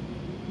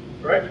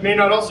 right?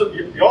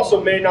 You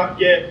also may not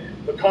get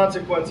the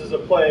consequences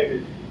of playing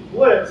a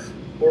blitz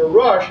or a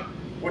rush,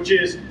 which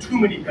is too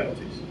many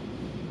penalties.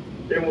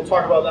 And we'll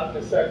talk about that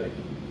in a second.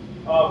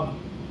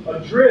 A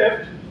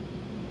drift,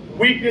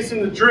 weakness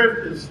in the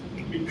drift is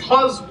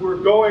because we're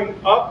going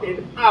up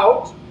and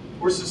out,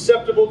 we're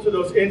susceptible to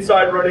those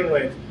inside running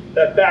lanes,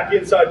 that back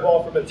inside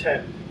ball from a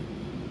 10,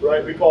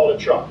 right? We call it a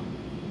truck.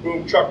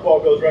 Boom, truck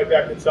ball goes right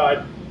back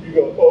inside. You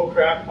go, oh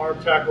crap,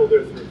 arm tackle,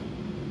 they're through.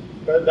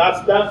 Okay?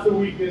 That's the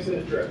weakness in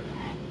the drift.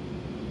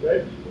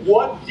 Okay?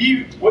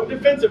 What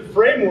defensive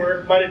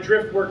framework might a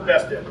drift work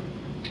best in?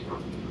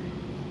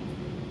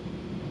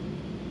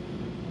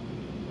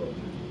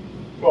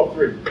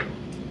 12-3.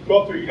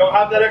 12-3. You don't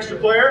have that extra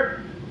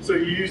player, so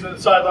you're using the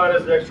sideline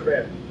as an extra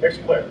man,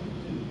 extra player.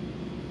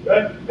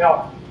 Okay?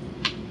 Now,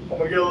 I'm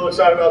going to get a little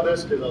excited about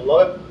this because I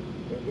love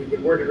it. We've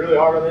been working really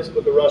hard on this,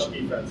 but the rush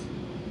defense.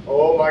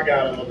 Oh my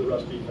God, I love the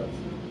rush defense.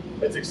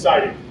 It's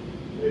exciting.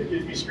 It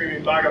gets me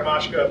screaming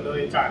Bagamashka a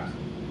million times.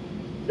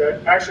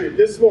 Okay? Actually,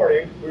 this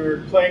morning, we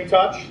were playing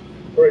touch,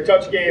 or a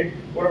touch game.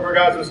 One of our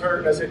guys was hurt,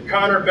 and I said,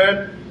 Connor,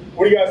 Ben,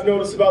 what do you guys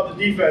notice about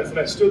the defense? And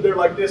I stood there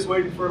like this,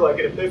 waiting for like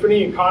an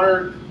epiphany, and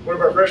Connor, one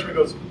of our freshmen,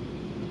 goes,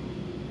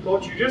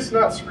 Coach, you're just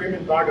not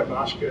screaming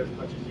Bagamashka as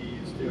much as you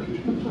used to.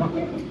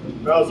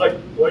 And I was like,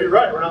 well, you're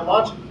right, we're not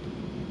launching.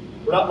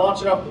 We're not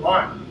launching off the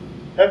line.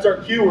 That's our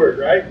cue word,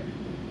 right?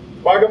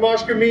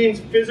 Bagamashka means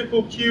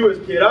physical cue is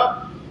get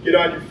up, get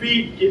on your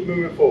feet, get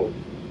moving forward.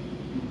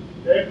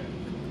 Okay?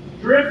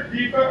 Drift,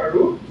 defense,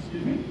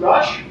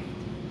 rush.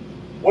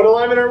 What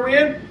alignment are we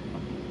in?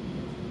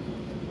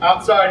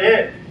 Outside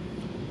in,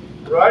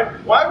 right?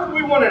 Why would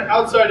we want an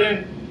outside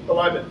in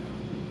alignment?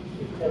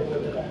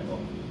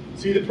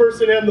 See the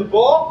person and the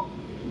ball?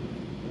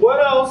 What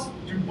else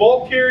do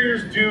ball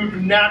carriers do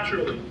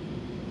naturally?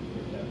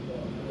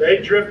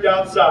 They drift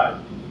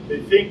outside.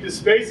 They think the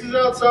space is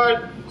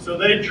outside, so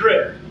they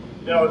drift.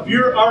 Now, if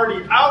you're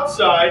already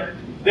outside,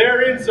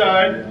 they're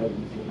inside.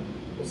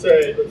 Let's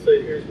say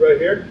here's right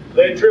here.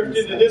 They drift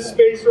into this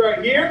space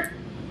right here.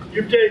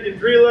 You've taken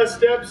 3 less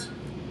steps.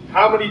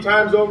 How many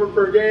times over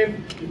per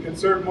game? You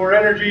conserve more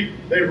energy.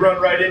 They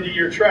run right into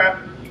your trap.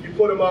 You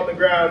put them on the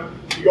ground.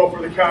 You go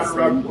for the counter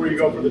ruck, or you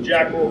go for the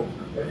jackal,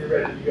 and you're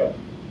ready to go.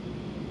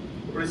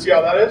 Everybody see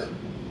how that is?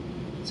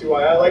 See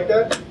why I like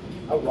that?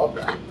 I love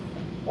that.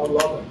 I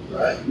love it,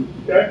 right?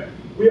 Okay?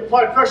 We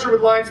apply pressure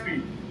with line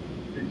speed.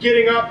 You're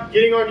getting up,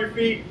 getting on your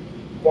feet,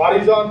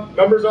 bodies on,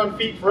 numbers on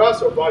feet for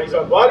us, or bodies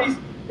on bodies,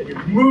 and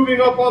you're moving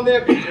up on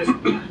them and just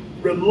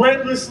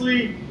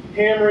relentlessly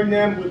hammering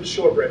them with the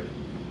short break.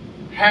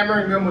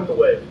 Hammering them with the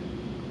wave.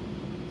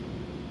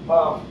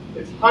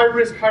 It's high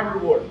risk, high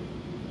reward.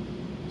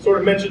 Sort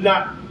of mentioned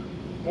that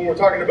when we're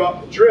talking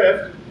about the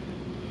drift.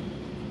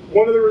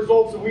 One of the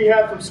results that we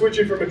had from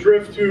switching from a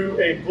drift to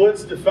a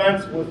blitz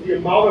defense was the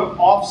amount of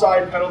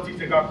offside penalties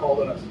that got called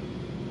on us.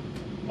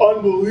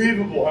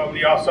 Unbelievable how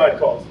many offside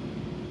calls.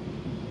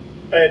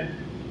 And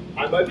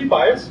I might be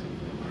biased,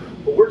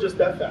 but we're just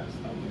that fast.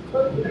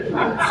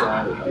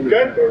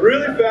 Okay? We're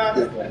really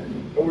fast,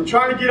 and we're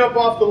trying to get up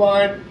off the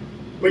line.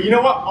 But you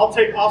know what? I'll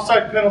take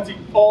offside penalty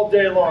all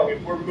day long if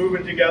we're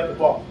moving to get the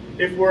ball.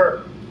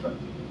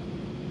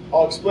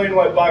 I'll explain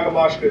why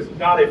Bagamashka is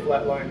not a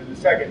flat line in a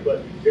second,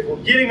 but if we're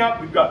getting up,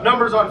 we've got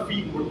numbers on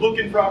feet, and we're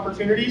looking for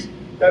opportunities,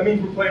 that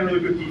means we're playing really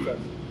good defense.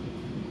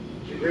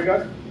 You agree,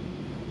 guys?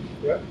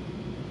 Yeah?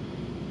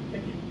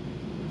 Thank you.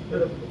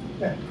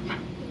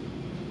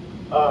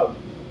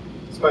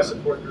 It's my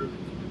support group.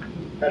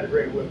 Had to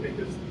bring it with me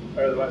because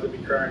otherwise I'd be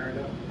crying right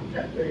now.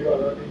 There you go,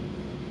 Rugby.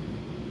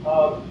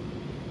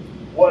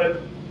 What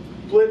a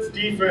blitz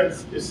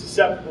defense is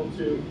susceptible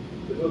to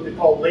is what they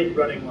call late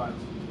running lines.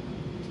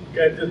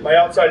 Okay, my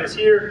outside is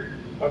here.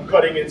 I'm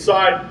cutting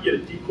inside. You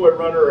get a decoy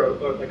runner,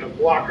 or like a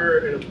blocker,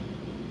 and a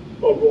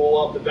roll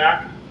off the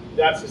back.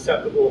 That's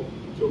susceptible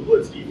to a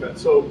blitz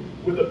defense. So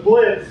with a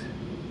blitz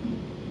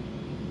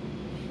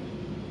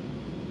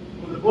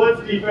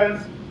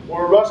defense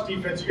or a rush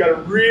defense, you got to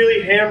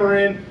really hammer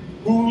in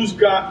who's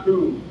got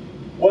who.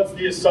 What's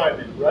the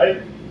assignment,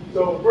 right?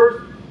 So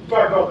first, we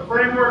talked about the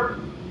framework.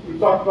 We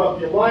talked about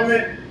the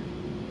alignment,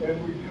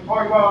 and we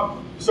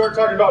start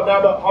talking about now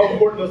about how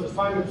important those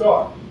assignments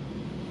are.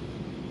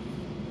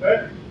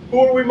 Okay? Who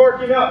are we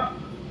marking up?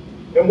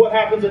 And what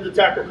happens at the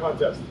tackle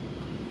contest?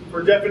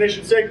 For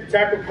definition's sake, the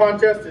tackle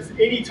contest is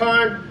any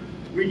time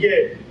we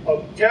get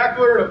a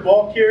tackler and a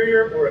ball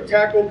carrier, or a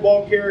tackle,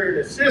 ball carrier, and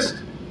assist,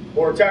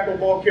 or a tackle,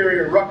 ball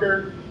carrier, and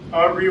rucker,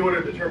 however you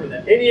want to determine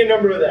that. Any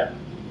number of that,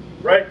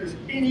 right? Because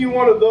any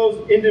one of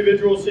those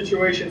individual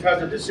situations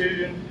has a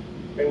decision,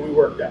 and we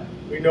work that.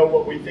 We know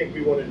what we think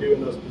we want to do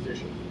in those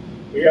positions.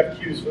 We have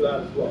cues for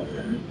that as well.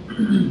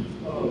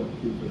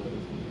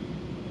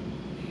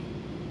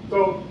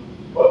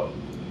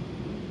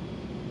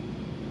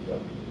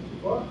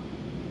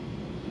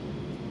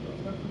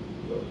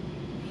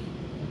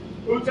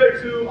 Who takes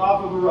who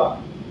off of a ruck?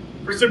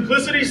 For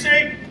simplicity's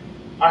sake,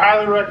 I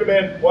highly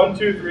recommend 1,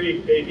 2,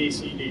 3, A, B,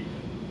 C, D.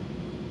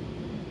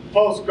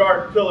 Post,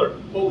 guard, pillar.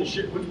 Holy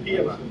shit, which P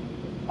am I?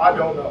 I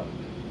don't know.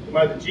 Am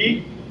I the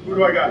G? Who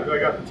do I got? Do I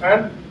got the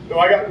 10? No,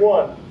 I got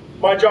 1.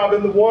 My job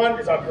in the 1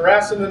 is I'm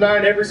harassing the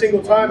 9 every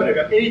single time, and I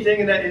got anything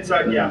in that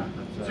inside gap.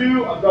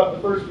 2, I've got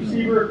the first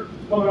receiver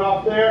coming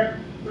off there.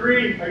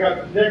 3, I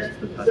got the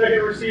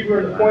second receiver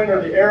in the point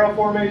or the arrow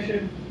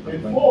formation.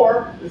 And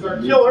 4 is our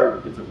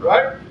killer,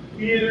 right?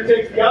 He either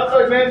takes the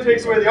outside man,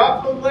 takes away the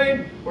offload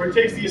lane, or he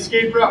takes the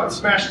escape route and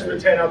smashes the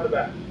 10 out the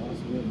back.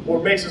 Or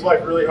makes his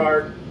life really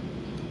hard.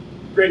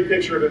 Great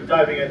picture of him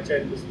diving at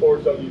 10 because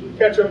forwards don't usually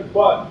catch him,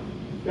 but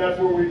that's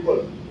where we put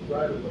him,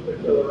 right? We put the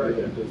killer right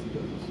there.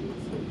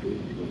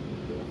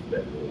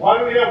 Why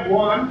do we have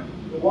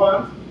 1? The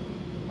 1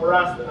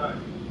 harass the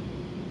 9.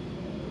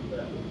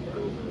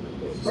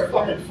 It's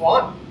fucking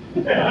fun.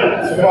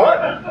 It's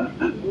fun.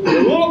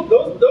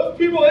 Those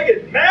people, they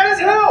get mad as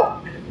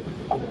hell.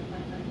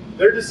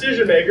 They're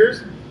decision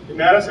makers. They're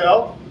mad as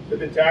hell. They've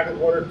been tackled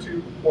one,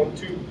 two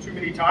too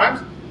many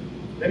times.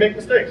 They make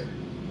mistakes.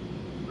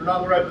 They're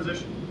not in the right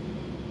position.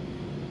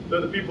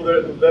 They're the people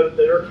that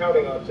they're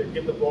counting on to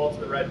get the ball to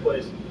the right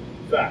place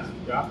fast.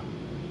 Yeah.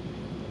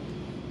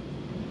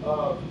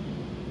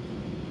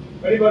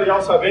 Anybody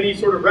else have any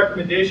sort of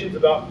recommendations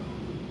about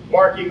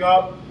marking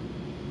up,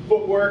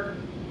 footwork?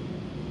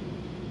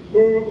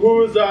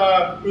 Who's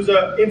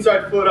a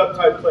inside foot up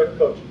type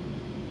coach?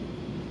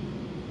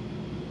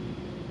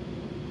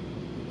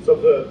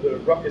 So the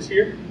ruck is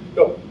here.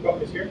 No,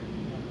 ruck is here.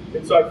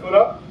 Inside foot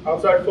up,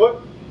 outside foot.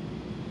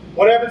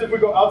 What happens if we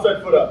go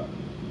outside foot up?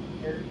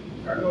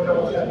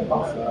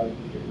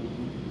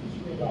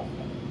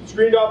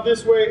 Screened off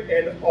this way,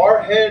 and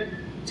our head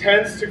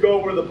tends to go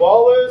where the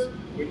ball is.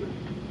 We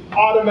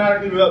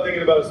automatically, without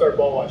thinking about it, start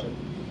ball watching.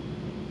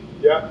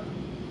 Yeah?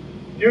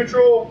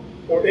 Neutral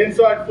or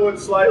inside foot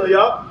slightly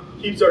up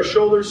keeps our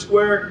shoulders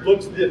square,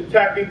 looks at the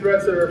attacking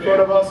threats that are in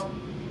front of us,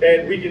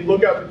 and we can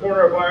look out the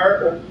corner of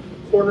our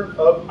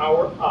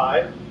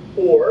eye,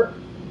 or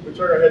we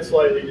turn our head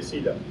slightly to see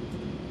them.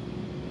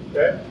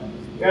 Okay?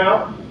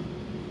 Now,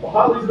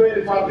 Holly's made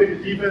a top pick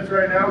of defense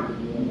right now.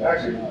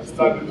 Actually, since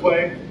I've been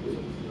playing.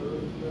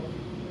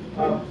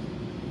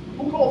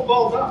 Who calls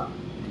balls out?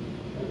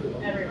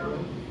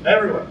 Everyone.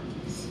 Everyone.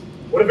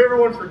 What if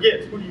everyone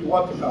forgets? Who do you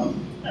want to call?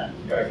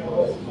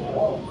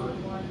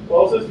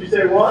 Closest, you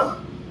say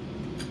 1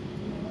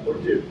 or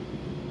 2?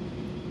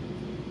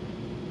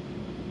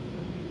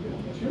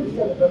 Two's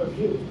got a better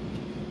view.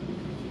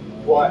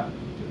 Why?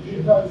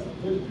 Because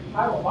there's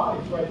paddle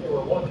bodies right there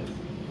where one is.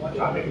 One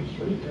time making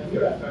sure you can do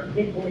that.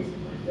 Big voice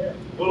right there.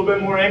 A little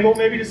bit more angle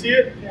maybe to see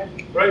it? Yeah.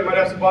 Right, you might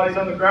have some bodies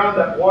on the ground.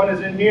 That 1 is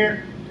in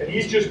here, and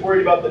he's just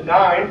worried about the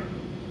 9.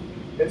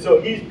 And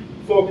so he's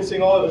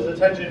focusing all of his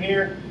attention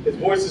here. His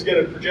voice is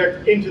going to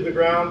project into the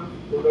ground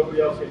where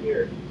nobody else can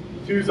hear it.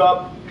 2's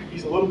up,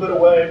 he's a little bit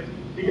away.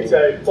 He can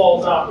say,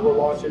 balls out, and we're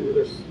launching with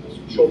his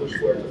shoulders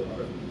square to the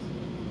front.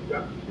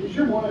 Yeah? Is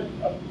your one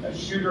a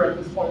shooter at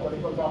this point when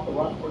he comes off the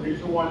run, or is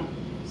your one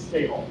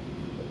stable?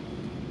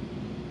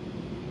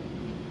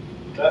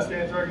 Best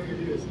answer I can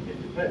give you is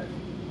it depends.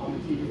 On the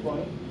TV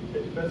playing?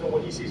 It depends on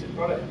what he sees in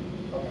front of him.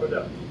 Put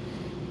that.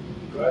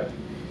 Right?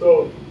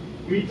 So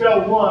we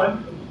tell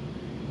 1,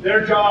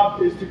 their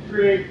job is to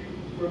create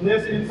from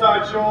this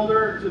inside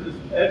shoulder to the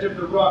edge of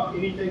the ruck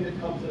anything that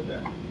comes in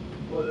there.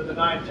 Whether the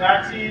 9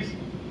 taxis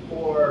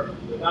or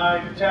the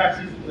 9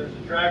 taxis and there's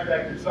a drag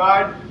back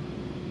inside,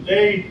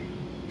 they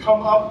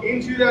come up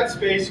into that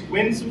space,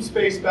 win some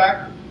space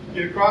back,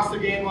 get across the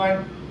game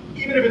line,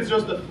 even if it's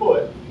just a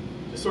foot,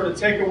 to sort of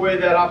take away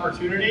that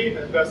opportunity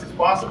as best as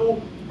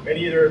possible. And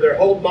either they're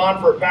holding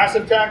on for a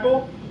passive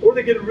tackle, or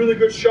they get a really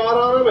good shot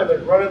on them and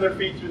they're running their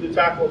feet through the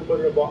tackle and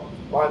putting them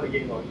behind the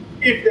game line,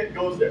 if that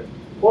goes there.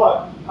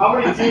 But how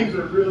many teams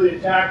are really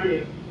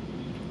attacking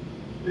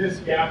this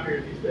gap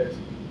here these days?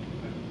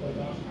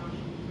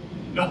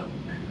 No.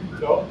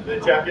 No, they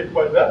attack it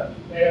quite a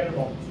bit. They have their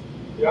moments.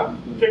 Yeah.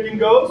 Kick and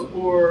goes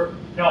or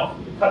No,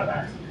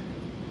 cutbacks.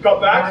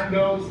 cutbacks? Nine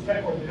goes,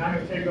 or the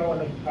 9 take go,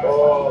 and then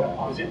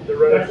Oh, is it the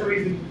red? That's the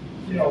reason,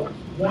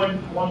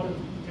 one, I want them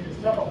to take a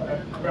step up, and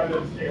I'd rather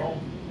them stay home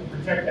and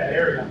protect that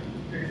area,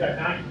 because that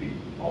 9 could be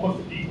almost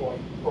a decoy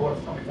for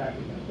what's coming back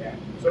in that gap.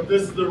 So if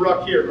this is the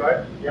ruck here,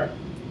 right? Yep.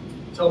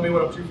 Tell me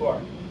when I'm too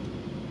far.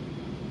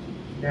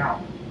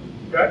 Now.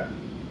 Okay?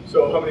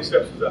 So how many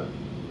steps is that?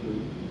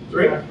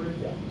 3? Yeah.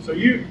 So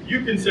you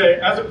can say,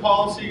 as a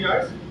policy,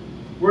 guys,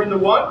 we're in the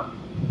 1,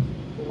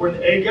 we're in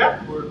the A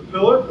gap, we're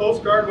pillar,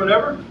 post guard,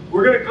 whatever.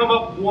 We're going to come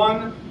up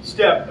 1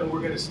 step and we're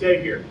going to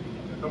stay here.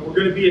 And we're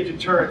going to be a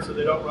deterrent so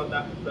they don't run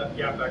that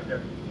gap back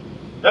there.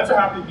 That's a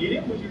happy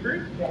medium, would you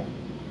agree? Yeah.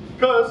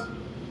 Because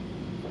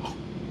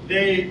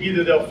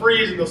they'll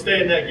freeze and they'll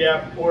stay in that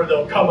gap, or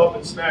they'll come up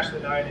and smash the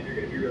 9 and you're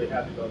going to be really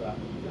happy about that.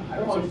 I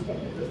don't understand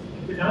this.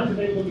 The 9's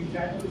available to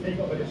tackle the take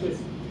up, but it's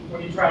just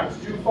when he travels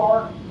too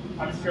far,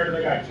 I'm scared of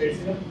the guy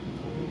chasing him.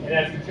 And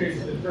as he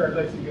chases the third,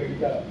 lets you go, you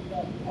got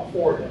a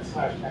forward that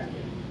slash tack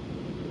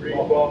in. Green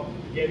ball,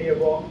 beginning of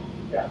ball.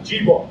 Yeah.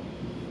 G ball.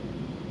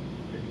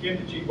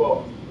 Begin the G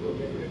ball.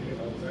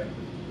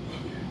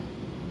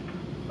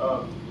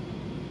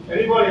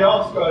 Anybody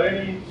else got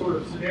any sort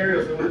of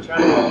scenarios they want to chat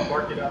about?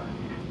 Mark it up.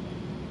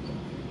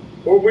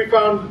 What we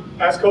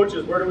found as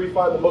coaches, where do we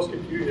find the most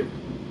confusion?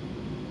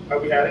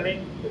 Have we had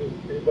any?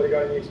 Anybody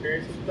got any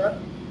experiences with that?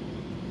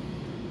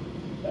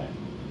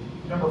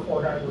 Number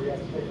 4 guy where he has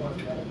to take one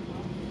together.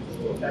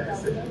 That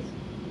decision.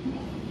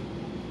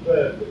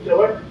 The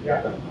killer?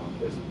 Yeah.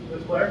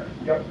 This player?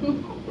 Yep.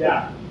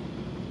 Yeah.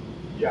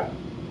 Yeah.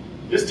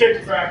 This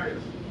takes practice.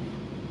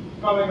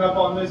 Coming up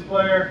on this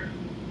player,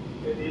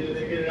 and either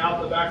they get it out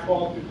the back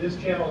ball through this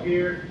channel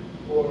here,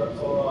 or a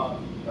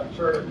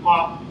turn and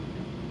pop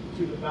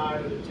to the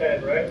 9 or the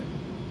 10, right?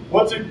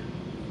 What's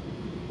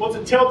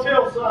a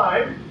telltale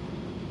sign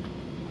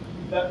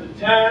that the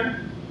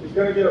 10 is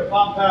going to get a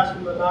pop pass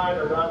from the 9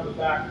 around the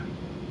back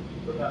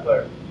from that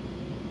player?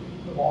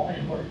 The ball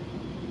ain't working.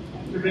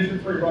 Division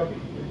 3 rugby.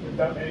 If you've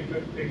got many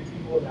good big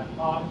people in that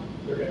pond,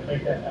 they're going to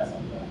make that pass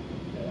on that.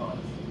 To be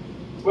honest.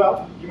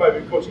 Well, you might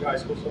be coaching high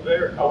school someday,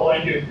 or Oh, well,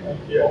 I do.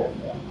 Yeah.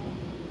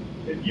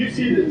 If you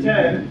see the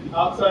 10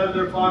 outside of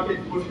their pocket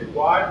pushing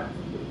wide,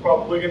 it's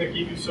probably going to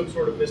give you some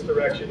sort of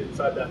misdirection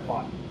inside that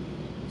pocket.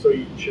 So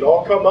you should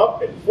all come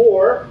up, and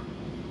 4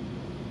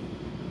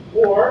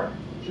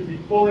 should be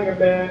pulling a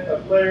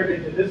player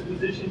into this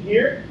position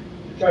here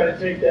to try to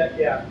take that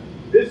gap.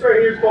 This right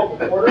here is called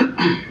the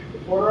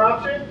corner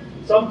option.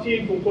 Some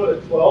teams will put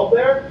a 12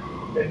 there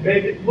and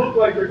make it look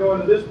like they're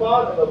going to this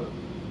spot, and they'll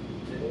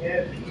swing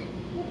it.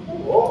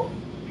 Whoa.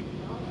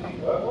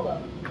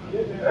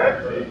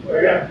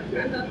 Yeah.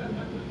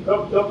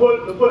 They'll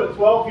put a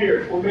 12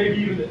 here, or maybe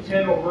even the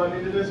 10 will run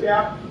into this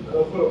gap, and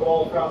they'll put a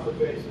ball across the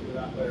face into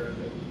that player right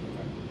there.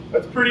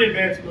 That's a pretty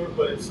advanced move,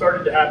 but it's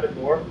starting to happen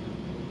more,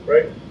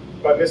 right?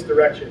 By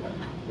misdirection.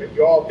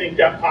 You all think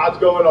that pod's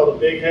going, all the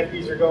big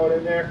hefties are going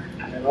in there,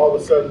 and all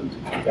of a sudden,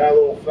 that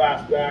little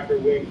fast back or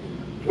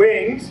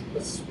wings,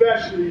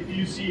 especially if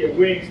you see a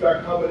wing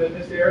start coming in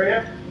this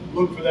area,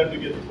 look for them to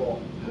get the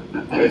ball.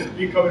 It's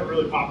becoming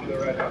really popular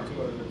right now,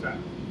 200 attack.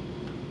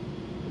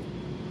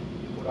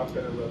 We're not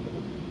going to run them.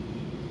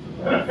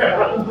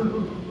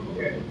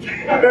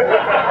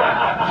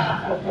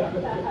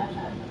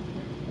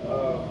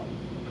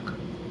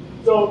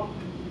 So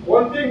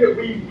one thing that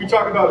we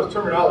talk about is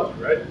terminology,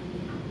 right?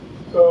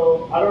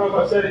 So I don't know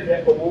if I said it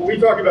yet, but what we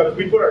talk about is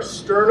we put our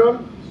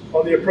sternum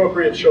on the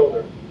appropriate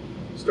shoulder.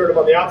 Sternum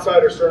on the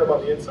outside or sternum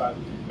on the inside.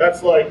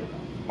 That's like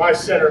my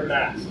center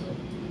mass,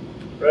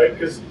 right?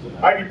 Because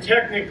I can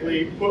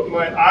technically put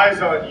my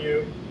eyes on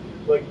you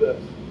like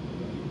this,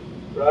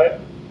 right?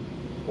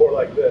 Or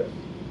like this.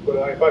 But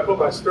if I put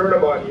my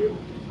sternum on you,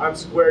 I'm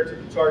square to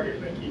the target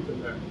and I keep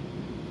them there.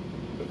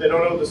 If they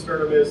don't know what the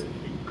sternum is,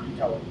 you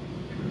tell them.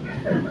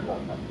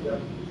 Yeah.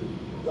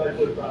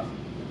 Exactly the process.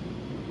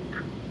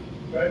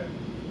 Okay?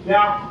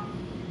 Now,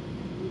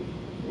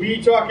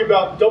 we talk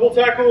about double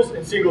tackles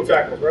and single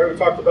tackles, right? We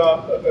talked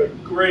about a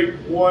great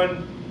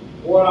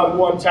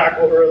one-on-one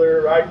tackle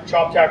earlier, right?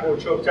 Chop tackle or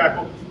choke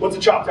tackle. What's a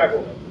chop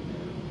tackle?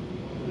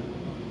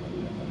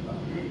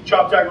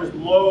 Chop tackle is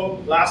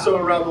low, lasso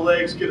around the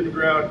legs, get in the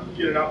ground,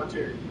 get an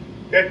opportunity.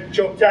 Okay?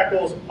 Choke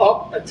tackle is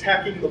up,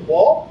 attacking the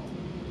ball,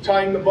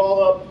 tying the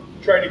ball up,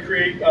 trying to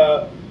create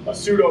a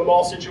pseudo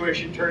maul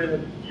situation, turning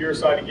them to your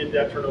side to get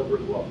that turnover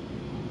as well.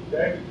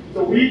 Okay?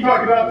 So we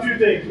talk about two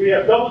things. We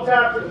have double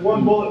taps and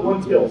one bullet,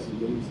 one kills.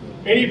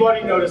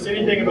 Anybody notice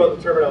anything about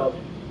the terminology?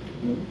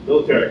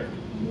 Military.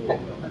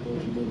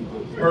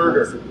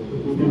 Murder.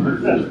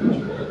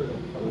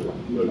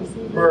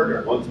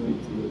 Murder.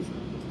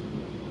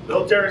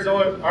 Militaries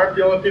aren't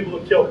the only people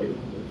who kill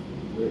people.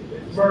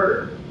 It's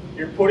murder.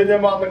 You're putting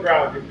them on the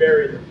ground. You're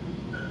burying them.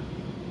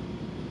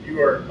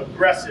 You are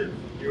aggressive.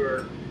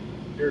 You're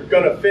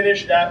going to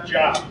finish that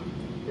job,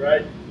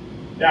 right?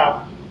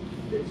 Now,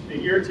 it's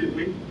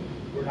figuratively.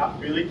 We're not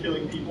really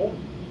killing people,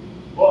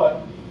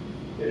 but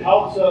it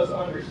helps us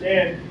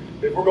understand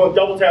that if we're going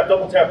double tap,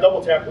 double tap,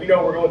 double tap, we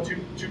know we're going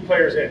two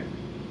players in.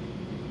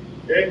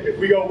 Okay? If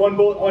we go one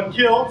bullet, one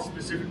kill,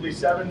 specifically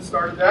 7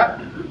 started that,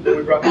 then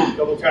we brought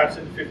double taps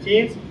into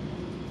 15s.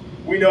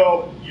 We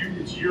know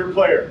it's your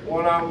player,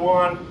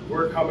 one-on-one.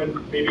 We're coming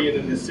maybe in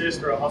an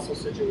assist or a hustle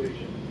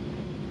situation.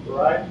 All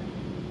right?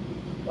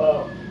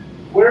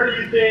 Where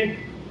do you think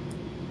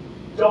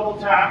double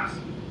taps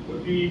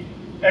would be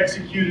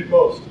executed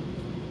most?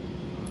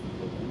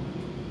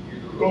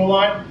 Goal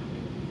line?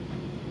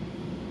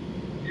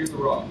 Near the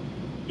rock.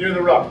 Near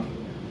the ruck.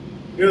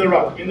 Near the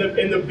ruck. In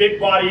the big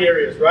body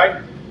areas,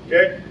 right?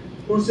 Okay?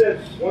 Who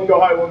said one go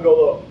high, one go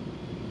low?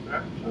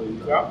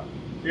 Yeah.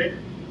 Okay?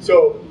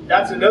 So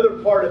that's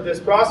another part of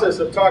this process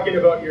of talking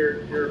about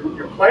your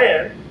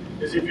plan,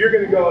 is if you're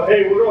going to go,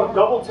 hey, we're going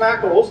double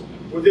tackles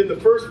within the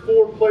first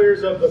 4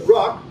 players of the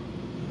ruck,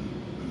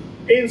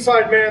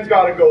 inside man's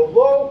got to go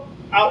low,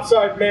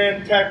 outside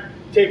man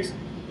takes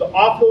the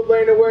offload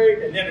lane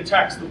away and then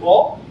attacks the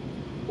ball,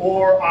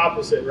 or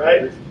opposite,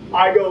 right?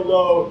 I go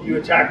low, you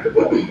attack the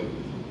ball.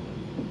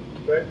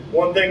 Okay?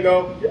 One thing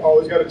though, you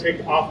always got to take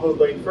the offload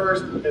lane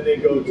first and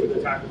then go to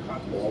the tackle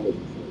contest.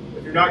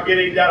 If you're not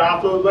getting that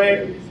offload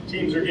lane,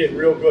 teams are getting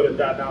real good at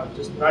that now.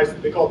 Just nice,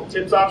 they call it the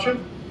tips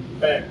option.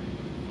 Bang,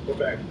 go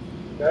bang.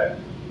 Okay?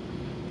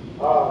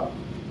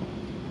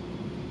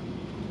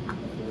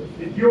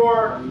 If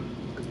you're,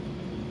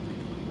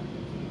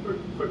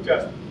 quick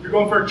test. If you're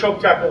going for a choke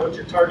tackle, what's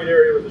your target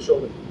area with the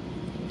shoulder?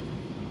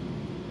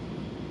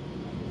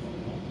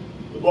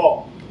 The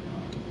ball.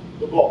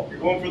 The ball. You're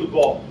going for the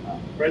ball.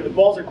 Right? The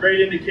ball's a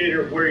great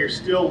indicator of where you're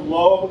still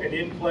low and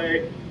in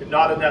play and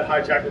not in that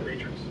high tackle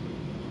matrix.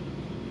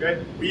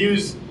 Okay? We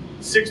use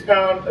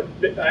 6-pound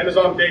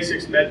Amazon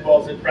Basics med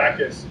balls in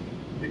practice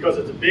because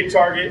it's a big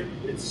target,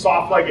 it's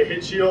soft like a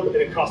hit shield, and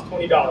it costs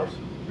 $20.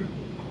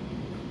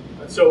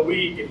 And so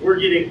if we're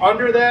getting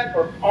under that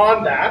or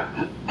on that,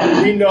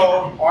 we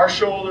know our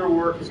shoulder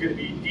work is going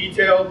to be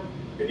detailed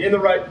and in the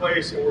right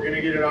place, and we're going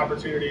to get an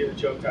opportunity in the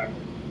choke tackle.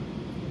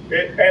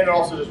 Okay? And they're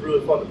also just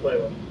really fun to play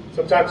with.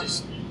 Sometimes you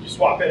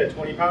swap in a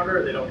 20-pounder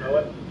and they don't know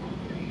it,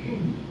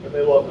 and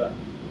they love that,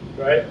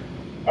 right?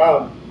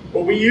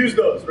 But we use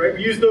those, right?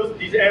 We use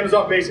these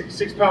Amazon Basics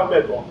 6-pound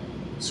med ball.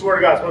 I swear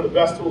to God, it's one of the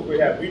best tools we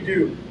have. We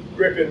do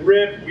grip and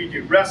rip, we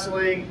do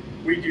wrestling,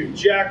 we do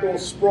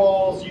jackals,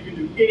 sprawls. You can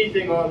do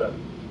anything on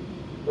them,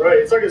 right?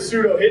 It's like a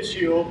pseudo hit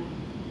shield,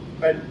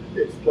 and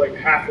it's like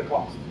half the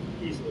cost,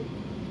 easily.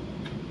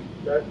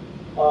 Okay.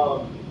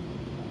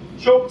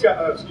 Chop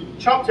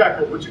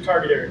tackle. What's your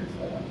target area?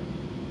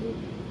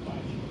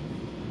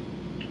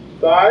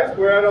 Thighs.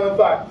 We're out on the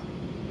thighs.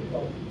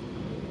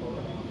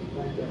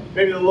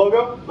 maybe the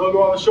logo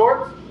on the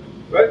shorts,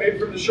 right? Maybe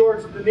from the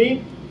shorts to the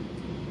knee.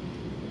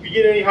 If you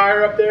get any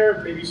higher up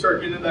there, maybe you start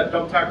getting in that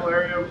dump tackle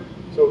area.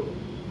 So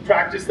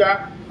practice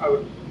that. I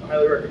would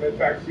highly recommend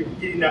practicing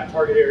getting that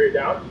target area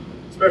down,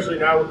 especially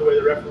now with the way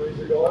the referees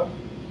are going.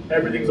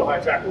 Everything's a high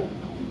tackle.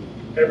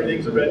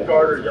 Everything's a red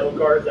card or yellow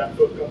card if that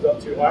foot comes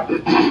up too high.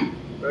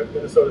 Right?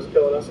 Minnesota's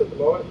killing us at the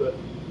moment, but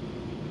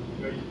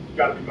you know, you've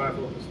got to be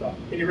mindful of this stuff.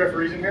 Any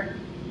referees in here?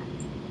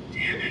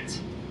 Damn it.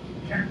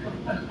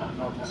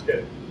 No, I'm just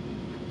kidding.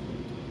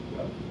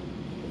 No.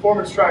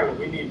 Performance triangle.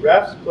 We need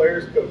refs,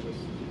 players, coaches.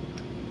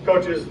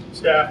 Coaches,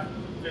 staff,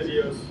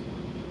 physios,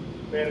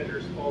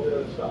 managers, all the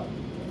other stuff.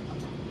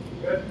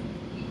 Good?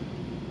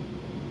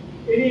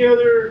 Any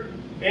other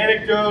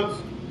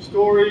anecdotes,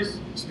 stories,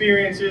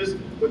 experiences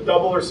with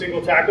double or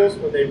single tackles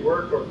when they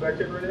work or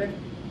effective or anything?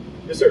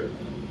 Yes, sir.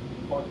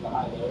 Towards the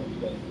high low, you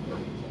guys are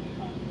working so many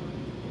times where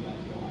you guys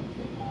go on the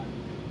same time,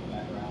 go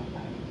back around,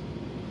 kind of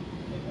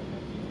make up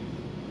their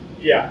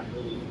feelings. Yeah.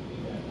 Really, you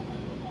guys are high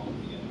low all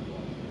together,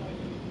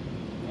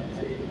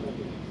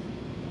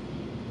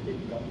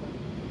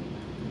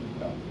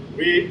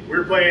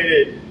 We're playing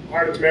at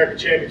Heart of America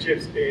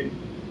Championships in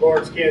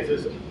Lawrence,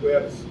 Kansas. We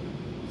have a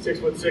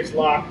 6'6"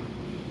 lock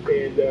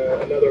and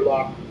another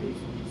lock who's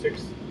 6.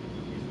 He's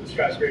the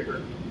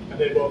skyscraper, and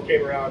they both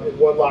came around. And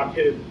one lock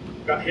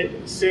got hit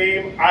in the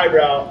same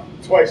eyebrow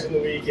twice in the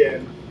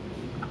weekend.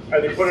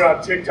 And they put it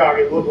on TikTok.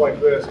 It looked like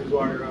this. He's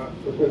walking around,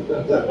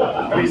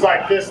 and he's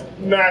like this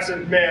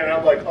massive man. And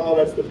I'm like, oh,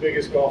 that's the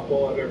biggest golf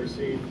ball I've ever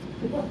seen.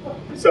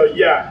 So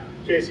yeah,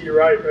 Casey, you're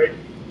right.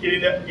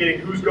 Getting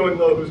who's going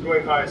low, who's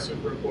going high is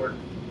super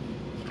important,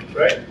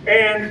 right?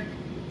 And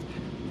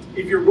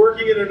if you're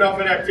working in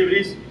enough in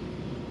activities,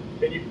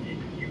 and you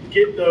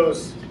get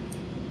those,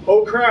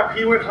 oh crap,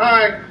 he went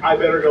high, I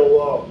better go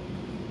low,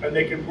 and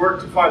they can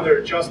work to find their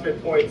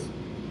adjustment points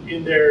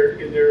in their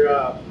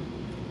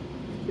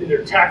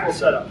tackle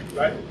setup,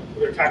 right? In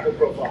their tackle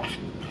profile.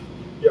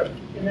 Yeah.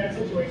 In that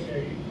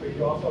situation, are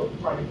you also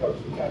trying to coach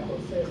the tackle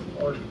assist,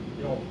 or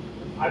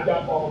I've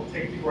got ball,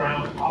 take the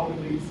ground, I'll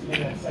release, and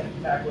then that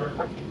second tackler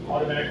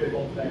automatically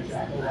roll to that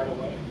tackle right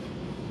away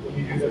when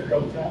you do the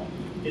go tap?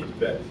 It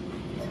depends.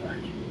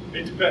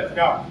 It depends.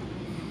 Now,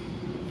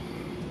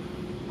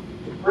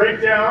 the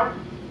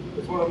breakdown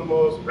is one of the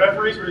most,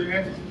 referees, raise your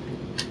hands.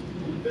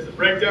 Is the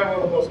breakdown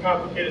one of the most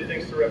complicated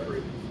things to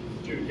referee,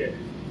 adjudicate?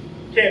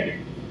 Can be.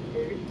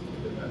 Maybe.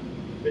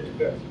 It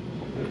depends.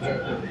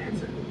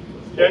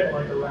 Okay?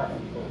 Like a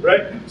rabbit.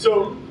 Right?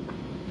 So,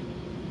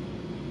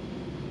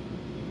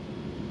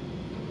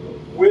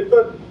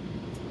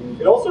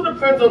 it also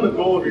depends on the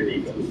goal of your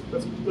defense.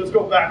 Let's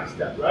go back a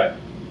step, right?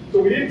 So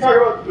we didn't talk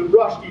about the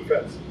rush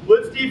defense.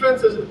 Blitz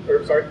defense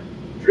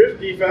drift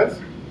defense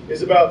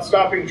is about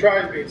stopping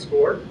tries being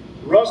scored.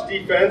 Rush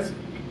defense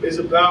is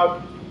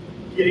about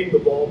getting the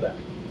ball back,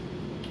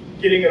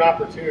 getting an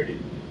opportunity.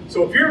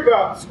 So if you're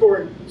about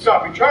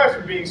stopping tries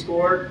from being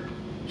scored,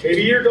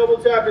 maybe your double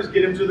tap is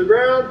get him to the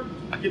ground,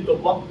 get the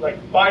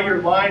buy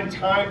your line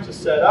time to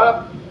set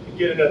up, and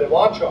get another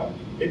launch on.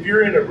 If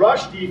you're in a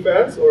rush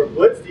defense or a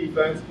blitz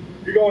defense,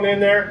 you're going in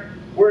there,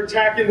 we're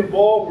attacking the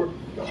ball, we're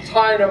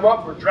tying them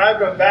up, we're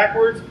driving them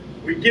backwards,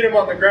 we get them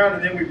on the ground,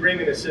 and then we bring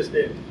an assist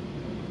in.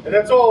 And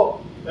that's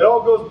all, it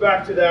all goes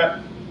back to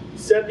that,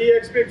 set the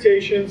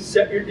expectations,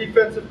 set your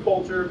defensive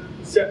culture,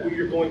 set what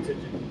you're going to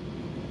do,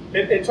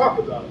 and talk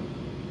about it,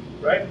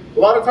 right? A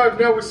lot of times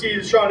now we see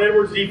the Sean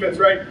Edwards defense,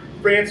 right?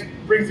 France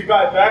brings the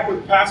guy back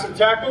with a passive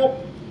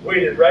tackle,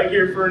 waited right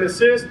here for an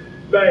assist,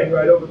 bang,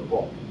 right over the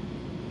ball.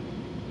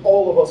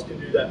 All of us can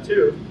do that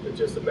too. It's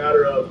just a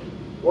matter of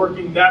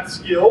working that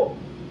skill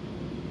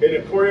in a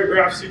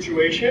choreographed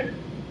situation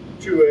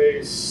to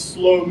a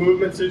slow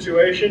movement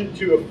situation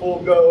to a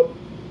full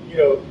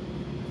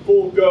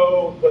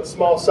go but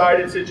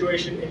small-sided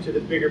situation into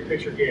the bigger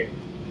picture game,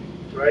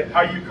 right?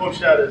 How you coach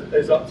that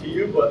is up to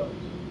you, but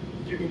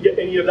you can get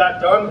any of that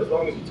done as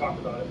long as you talk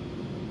about it.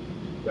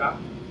 Yeah.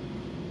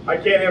 I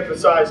can't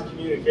emphasize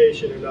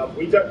communication enough.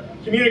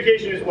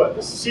 Communication is what?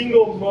 The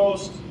single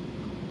most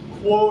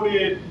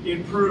quoted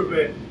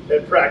improvement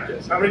at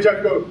practice. How many times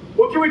you go,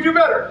 what can we do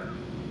better?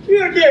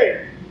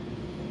 Communicate.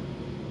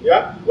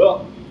 Yeah,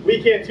 well,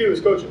 we can too as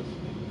coaches.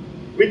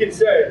 We can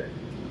say,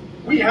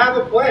 we have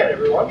a plan,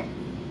 everyone,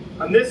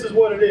 and this is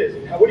what it is,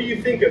 and what do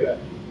you think of it?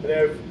 And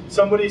if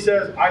somebody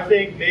says, I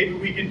think maybe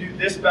we can do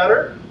this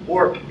better,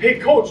 or, hey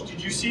coach,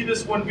 did you see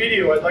this one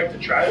video? I'd like to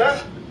try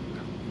that.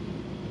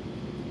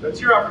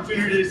 That's your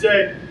opportunity to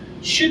say,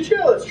 shit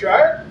yeah, let's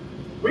try it.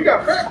 We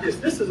got practice,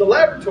 this is a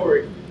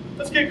laboratory.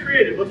 Let's get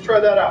creative, let's try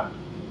that out.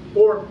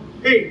 Or,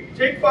 hey,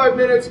 take 5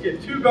 minutes,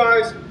 get 2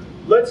 guys,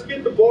 let's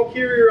get the ball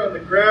carrier on the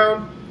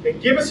ground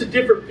and give us a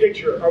different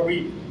picture. Are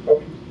we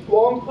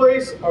long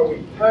place? Are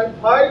we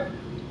tight?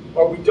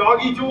 Are we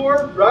doggy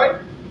door,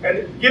 right?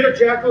 And get a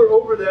jackler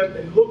over them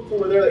and look for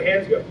where their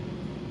hands go.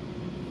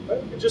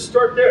 Right? And just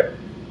start there.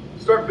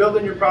 Start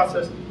building your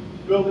process,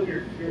 building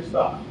your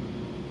stuff.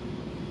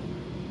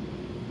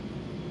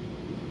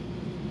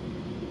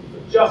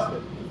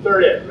 Adjustment,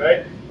 third A,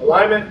 right?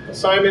 Alignment,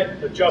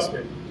 assignment,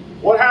 adjustment.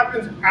 What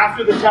happens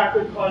after the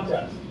tackle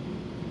contest?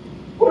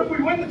 What if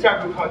we win the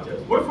tackle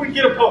contest? What if we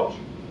get a poach?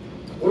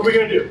 What are we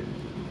going to do?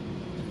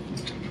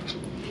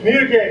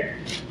 Communicate.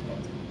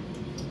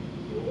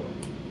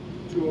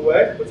 2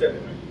 away. What's that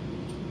mean?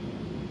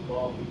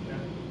 Well,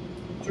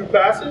 2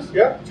 passes.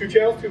 Yeah. 2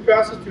 channels, 2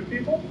 passes, 2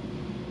 people.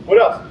 What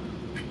else?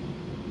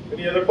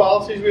 Any other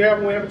policies we have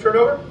when we have a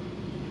turnover?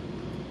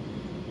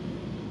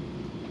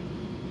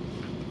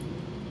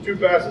 2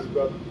 passes,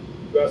 about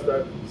the best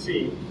I've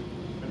seen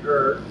and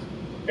heard.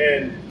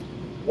 And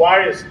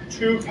why is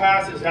 2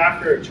 passes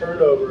after a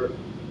turnover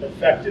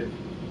effective?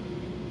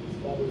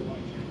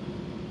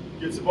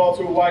 Gets the ball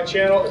to a wide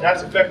channel, and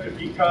that's effective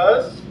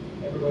because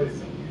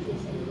everybody's usually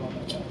centered on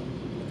that.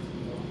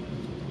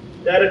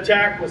 that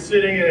attack was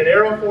sitting in an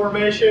arrow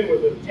formation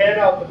with a 10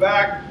 out the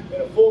back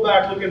and a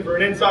fullback looking for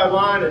an inside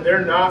line, and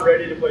they're not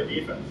ready to play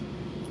defense.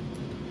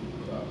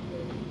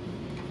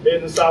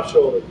 In the soft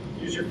shoulder.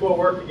 Use your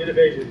footwork to get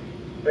evasion.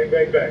 Bang,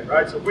 bang, bang,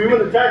 right? So if we win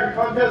the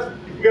tackle contest,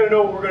 you got to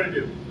know what we're going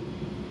to do,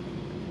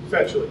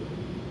 essentially.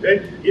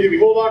 Okay? Either we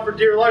hold on for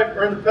dear life,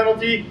 earn the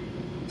penalty,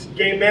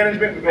 game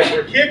management, we go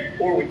for a kick,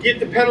 or we get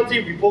the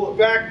penalty, we pull it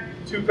back,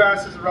 2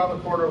 passes around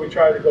the corner, we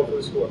try to go for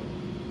the score.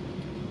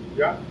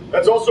 Yeah?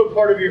 That's also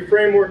part of your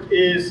framework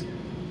is,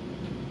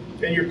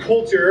 and your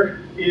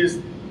culture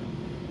is,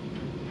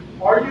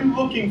 are you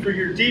looking for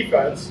your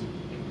defense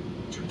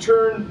to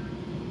turn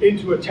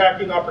into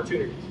attacking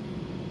opportunities?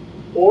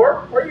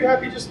 Or are you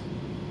happy just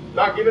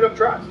not giving up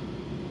tries?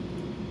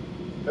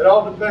 It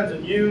all depends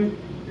on you,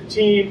 your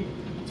team,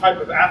 the type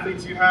of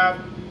athletes you have,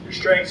 your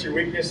strengths, your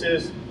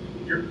weaknesses,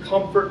 your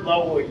comfort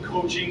level in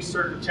coaching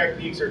certain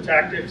techniques or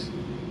tactics,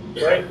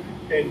 right?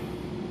 And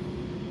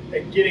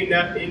getting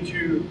that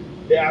into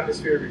the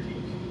atmosphere of your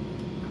teams.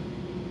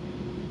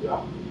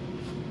 Yeah?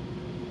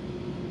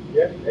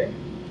 Yeah? Hey?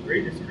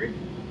 Agree? Disagree?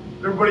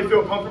 Does everybody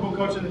feel comfortable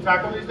coaching the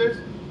tackle these days?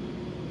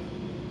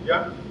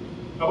 Yeah?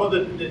 How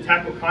about the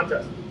tackle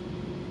contest?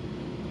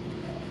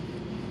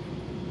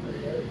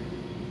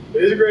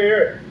 It is a gray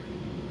area.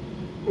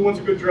 Who wants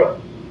a good drill?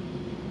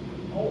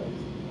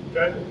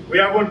 Okay. We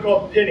have one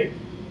called pinning.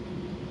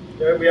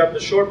 Okay. We have the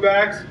short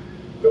bags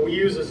that we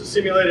use as a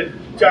simulated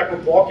tackle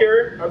ball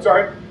carrier. I'm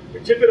sorry. We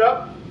tip it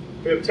up.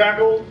 We have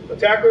a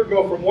tackler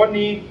go from one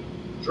knee,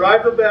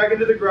 drive the bag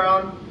into the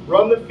ground,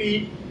 run the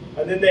feet,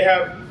 and then they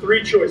have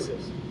 3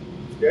 choices.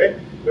 Okay.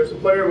 There's a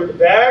player with a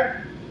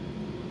bag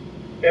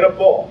and a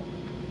ball.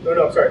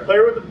 No, I'm sorry.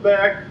 Player with the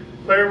bag,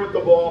 player with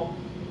the ball,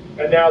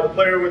 and now the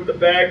player with the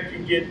bag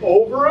can get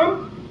over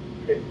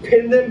them and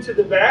pin them to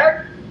the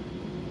bag.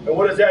 And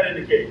what does that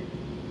indicate?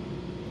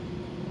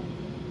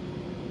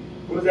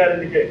 What does that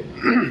indicate?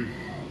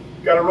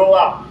 Got to roll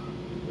out.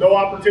 No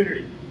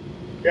opportunity.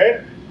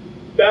 Okay?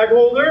 Bag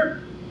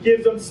holder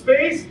gives them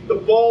space. The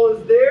ball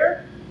is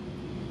there.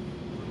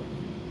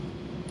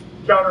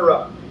 Counter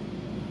up.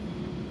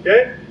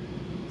 Okay?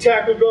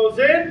 Tackle goes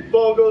in.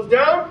 Ball goes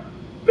down.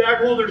 Bag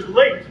holder's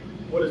late.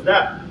 What is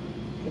that?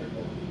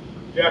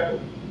 Jackal.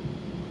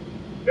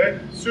 Okay?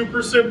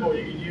 Super simple.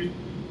 You can use.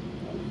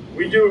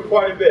 We do it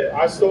quite a bit.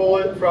 I stole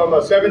it from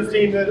a 7th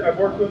team that I've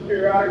worked with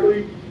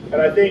periodically,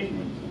 and I think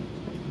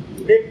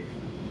Nick,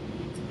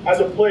 as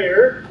a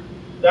player,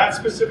 that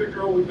specific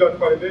drill we've done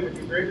quite a bit. Would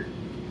you agree?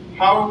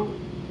 How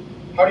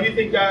do you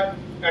think that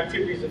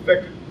activity has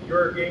affected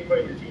your gameplay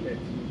and your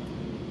teammates?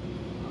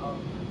 I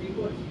think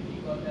what's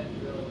unique about that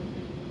drill is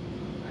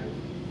that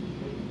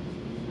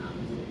it's not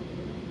the same.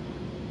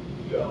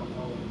 You don't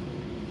know what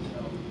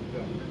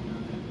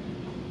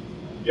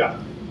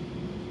Yeah.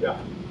 Yeah.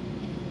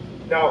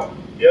 Now,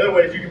 the other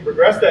way is you can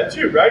progress that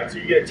too, right? So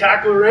you get a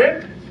tackler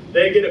in,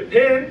 they get a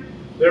pin,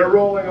 they're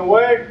rolling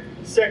away,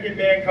 the second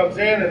man comes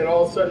in, and then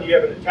all of a sudden you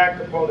have an attack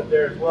component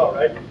there as well,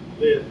 right?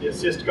 The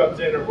assist comes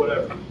in or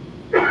whatever.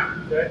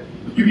 Okay?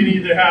 You can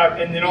either have,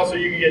 and then also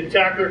you can get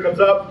tackler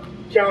comes up,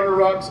 counter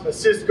rucks,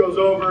 assist goes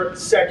over,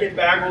 second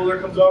bag holder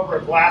comes over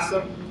and blasts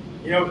them,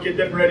 get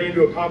them ready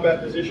into a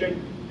combat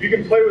position. You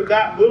can play with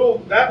that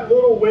little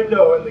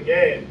window in the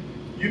game.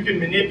 You can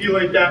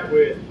manipulate that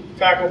with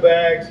tackle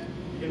bags.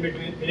 You can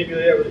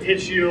manipulate that with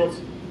hit shields.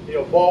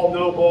 Ball,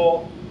 no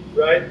ball,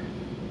 right?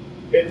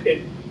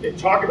 And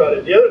talk about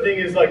it. The other thing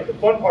is the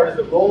fun part is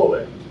the roll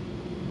away,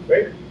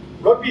 right?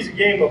 Rugby's a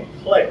game of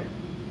play,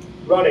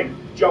 running,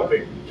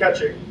 jumping,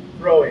 catching,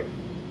 throwing,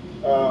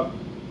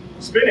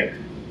 spinning,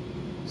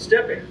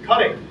 stepping,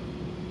 cutting,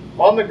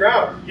 on the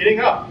ground, getting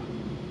up,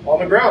 on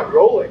the ground,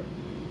 rolling,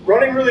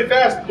 running really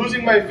fast,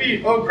 losing my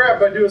feet. Oh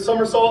crap! I do a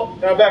somersault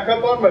and I back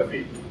up on my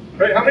feet.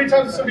 Right? How many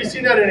times has somebody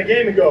seen that in a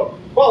game and go,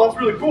 "Wow, that's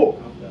really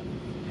cool"?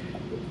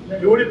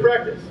 Do it in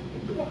practice.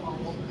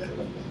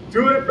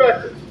 Do it in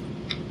practice.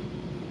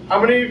 How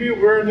many of you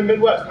were in the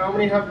Midwest? How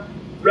many have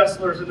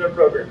wrestlers in their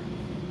program?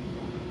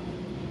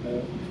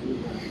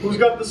 Who's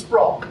got the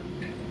sprawl?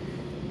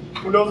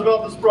 Who knows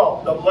about the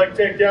sprawl? Double leg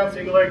takedown,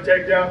 single leg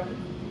takedown.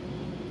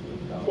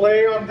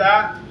 Play on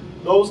that,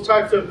 those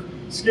types of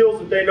skills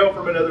that they know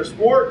from another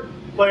sport.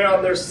 Play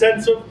on their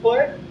sense of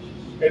play,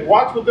 and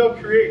watch what they'll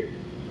create.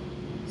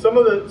 Some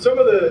of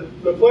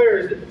the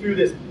players through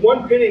this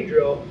one pinning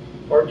drill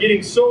are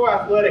getting so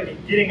athletic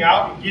and getting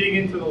out and getting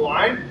into the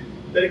line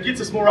that it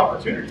gets us more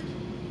opportunities.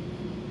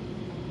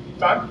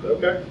 Time?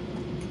 Okay.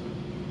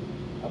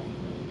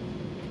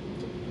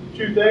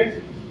 2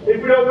 things.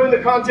 If we don't win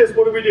the contest,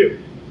 what do we do?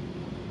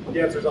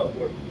 The answer's on the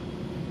board.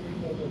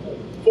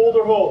 Fold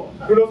or hold?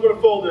 Who knows what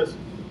a fold is?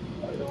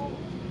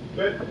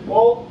 Okay.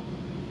 Fold.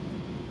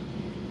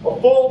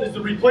 A fold is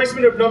the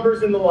replacement of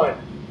numbers in the line.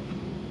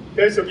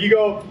 Okay, so if you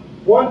go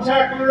 1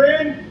 tackler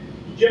in,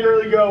 you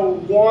generally go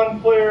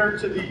 1 player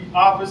to the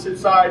opposite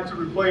side to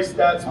replace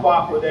that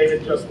spot where they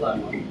had just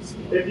left.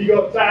 If you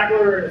go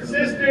tackler and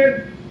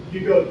assistant,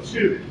 you go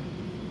 2.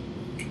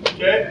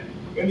 Okay?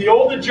 In the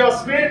old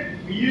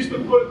adjustment, we used to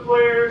put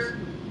players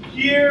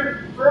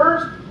here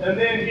first and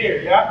then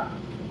here, yeah?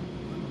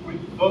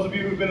 Those of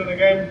you who've been in the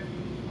game,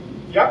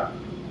 yeah?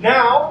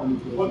 Now,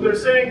 what they're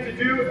saying to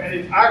do, and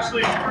it's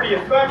actually pretty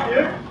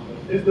effective,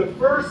 is the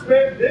first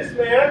man, this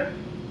man,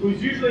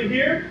 who's usually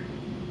here,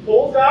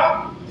 pulls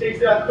out, takes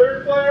that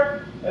 3rd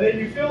player, and then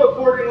you fill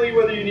accordingly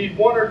whether you need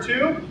 1 or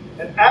 2,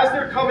 and as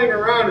they're coming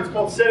around, it's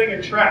called setting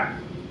a trap.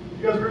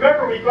 Because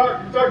remember, we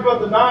talked about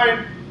the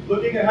 9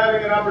 looking at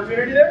having an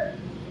opportunity there?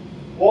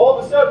 Well, all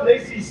of a sudden, they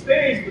see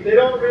space, but they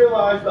don't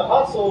realize the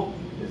hustle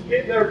is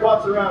getting their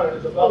butts around and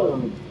it's about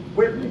to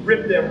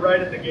rip them right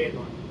at the game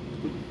line.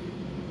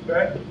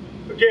 Okay?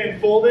 Again,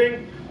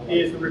 folding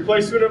is the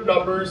replacement of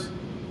numbers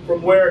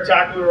from where a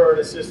tackler or an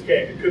assist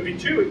came. It could be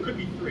 2, it could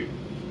be 3.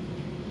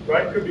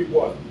 Right? It could be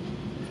 1.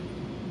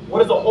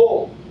 What is a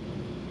hold?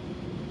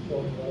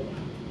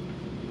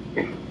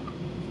 A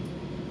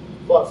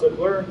lot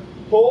simpler.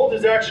 Hold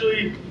is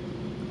actually,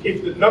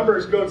 if the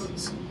numbers go,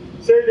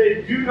 say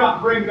they do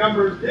not bring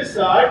numbers this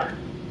side,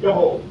 you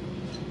hold.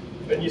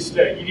 And you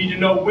stay. You need to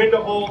know when to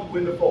hold,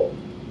 when to fold.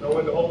 Know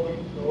when to hold them,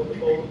 know when to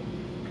fold them.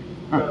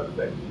 Kind of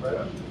thing,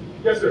 right?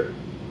 Yes, sir.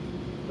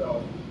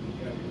 So,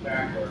 you have your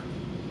tackler.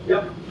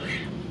 Yep.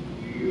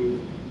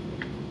 You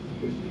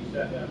usually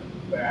set them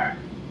back,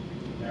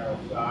 narrow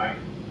side.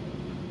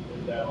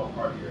 Is that all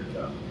part of your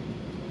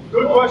adjustment?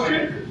 Good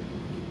question.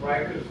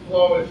 Right, because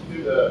flow is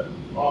to the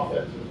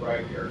offensive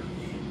right here,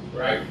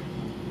 right?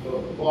 So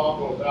if the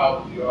ball goes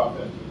out to the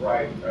offensive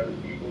right, are the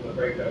people that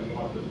break that we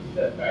want to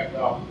set back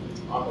up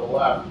on the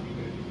left,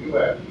 because you do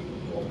have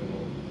people going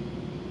over.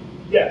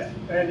 Yes,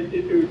 and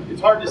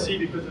it's hard to see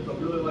because it's a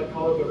really light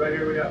color, but right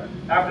here we have,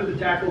 after the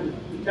tackle,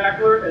 the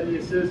tackler and the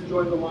assist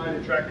join the line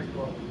and track is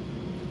normal,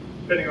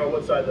 depending on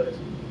what side that is.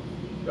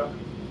 Yeah.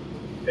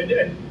 And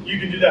you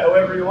can do that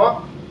however you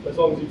want, as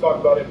long as you talk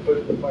about it and put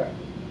it in the plan.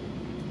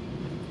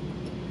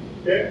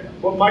 Okay,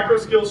 what micro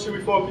skills should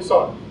we focus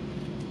on?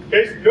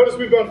 Okay, so notice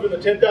we've gone from the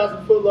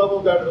 10,000 foot level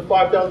down to the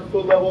 5,000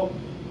 foot level.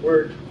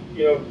 We're,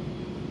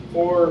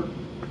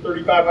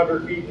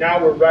 3,500 feet. Now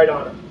we're right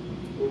on it.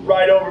 We're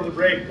right over the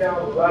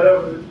breakdown. We're right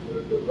over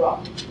the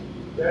rock.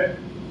 Okay.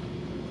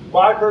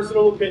 My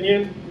personal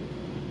opinion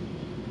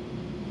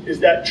is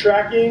that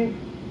tracking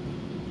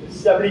is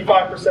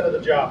 75% of the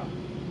job.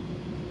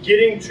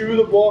 Getting to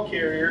the ball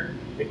carrier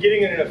and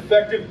getting in an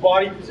effective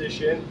body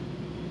position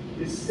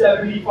is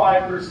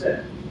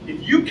 75%.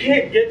 If you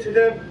can't get to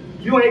them,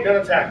 you ain't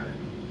gonna tackle them.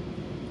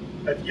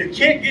 If you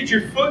can't get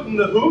your foot in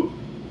the hoop,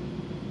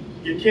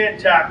 you can't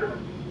tackle them.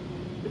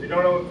 If you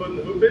don't know what foot in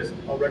the hoop is,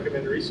 I'll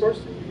recommend a resource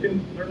and you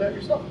can learn that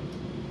yourself.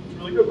 It's a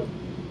really good one.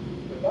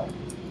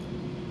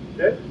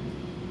 Okay?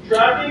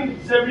 Tracking,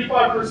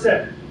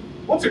 75%.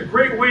 What's a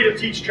great way to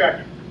teach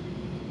tracking?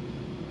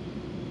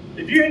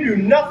 If you do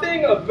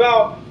nothing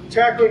about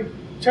tackle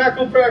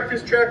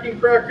practice, tracking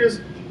practice,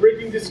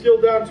 breaking this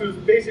skill down to its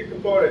basic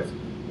components,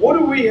 what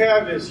do we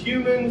have as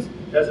humans,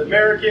 as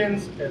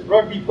Americans, as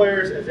rugby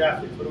players, as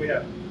athletes? What do we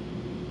have?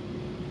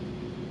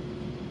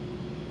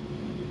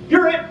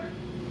 You're it!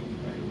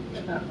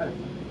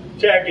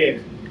 Tag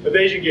games,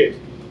 evasion games.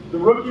 The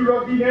rookie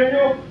rugby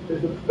manual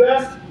is the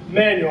best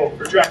manual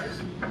for trackers.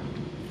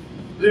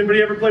 Has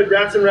anybody ever played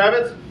rats and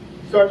rabbits?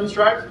 Sergeant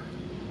stripes?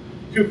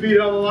 2 feet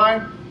on the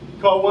line,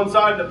 call one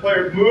side and the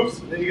player moves,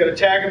 and then you got to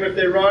tag them if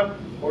they run,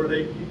 or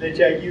they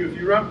tag you if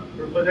you run.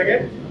 Ever play that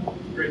game?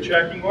 Great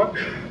tracking one,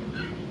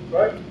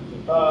 right?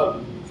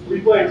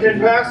 We play 10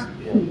 pass,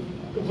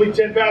 complete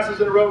 10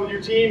 passes in a row with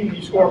your team, and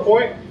you score a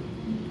point.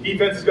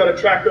 Defense has got to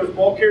track those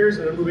ball carriers,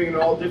 and they're moving in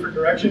all different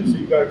directions, so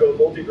you've got to go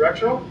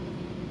multi-directional.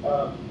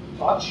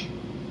 Touch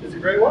is a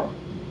great one.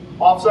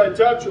 Offside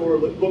touch, or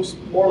it looks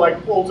more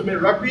like ultimate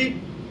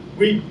rugby.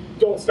 We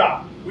don't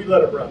stop. We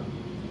let them run.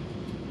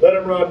 Let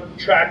them run,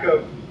 track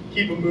them,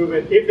 keep them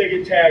moving. If they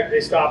get tagged,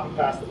 they stop and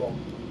pass the ball.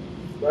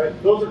 Right?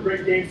 Those are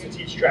great games to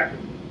teach tracking,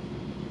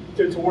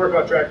 to work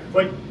on tracking.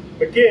 Like,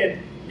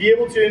 again, be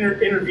able to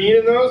intervene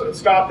in those and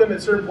stop them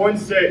at certain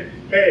points and say,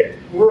 hey,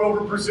 we're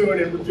over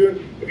pursuing and we're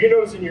doing. If you're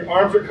noticing your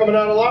arms are coming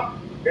out a lot,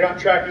 you're not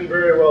tracking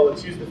very well.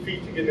 Let's use the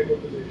feet to get in a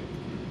good position.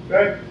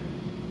 Okay?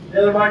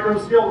 The other micro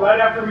skill,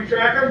 right after we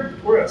track them,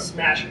 we're going to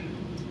smash them.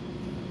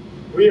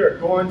 We are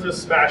going to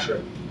smash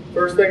them.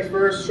 First things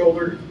first,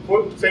 shoulder,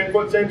 foot,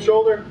 same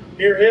shoulder,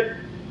 here, hip,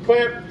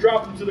 clamp,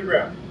 drop them to the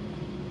ground.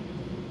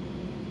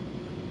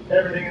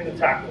 Everything in the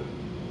tackle.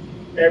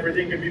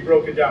 Everything can be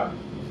broken down.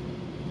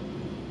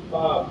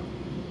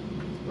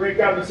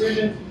 breakdown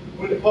decisions,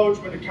 when to poach,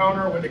 when to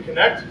counter, when to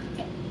connect.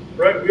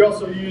 Right? We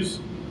also use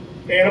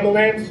animal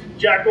names: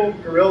 jackal,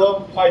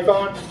 gorilla,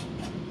 python.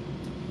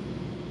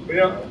 We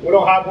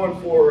don't have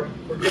one for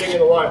getting in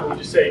the line, but we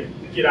just say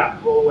get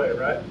out, roll away,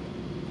 right?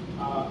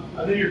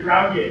 And then your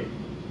ground game.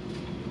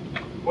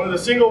 One of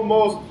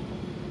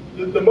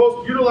the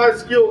most utilized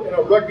skill in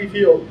a rugby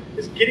field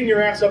is getting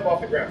your ass up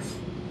off the ground.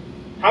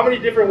 How many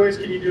different ways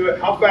can you do it?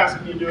 How fast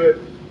can you do it?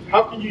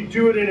 How can you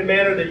do it in a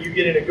manner that you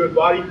get in a good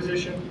body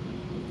position?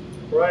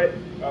 Right?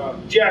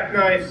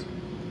 Jackknives,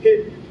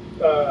 hip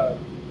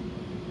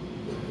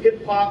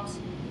pops,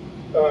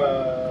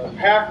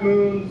 half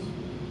moons,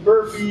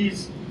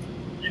 burpees,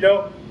 you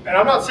know. And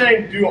I'm not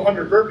saying do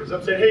 100 burpees.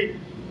 I'm saying, hey,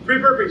 3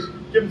 burpees,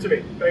 give them to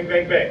me. Bang,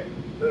 bang, bang.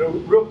 And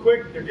then real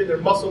quick, they're getting their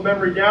muscle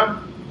memory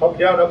down. Up and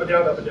down, up and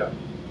down, up and down.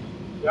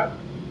 Yeah?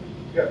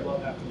 You guys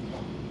love that.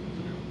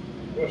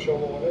 You want to show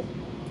them what one is?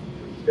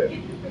 Good.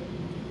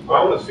 I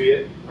want to see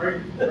it.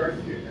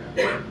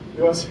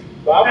 You want to see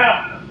Bob?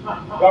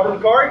 Robert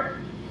Macari?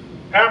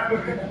 Half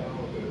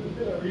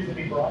Reason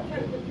he brought you.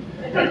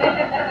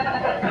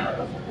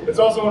 It's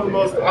also one of the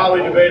most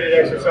highly debated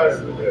exercises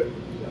to do.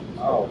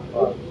 Oh,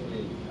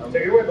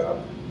 Take it away,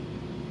 Bob.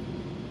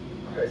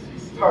 Okay, so you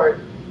start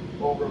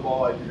over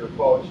ball like you're a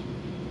coach.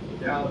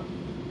 Down,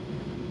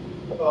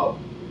 up,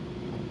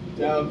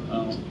 down.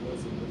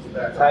 What's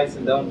that?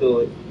 Tyson, don't do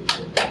it.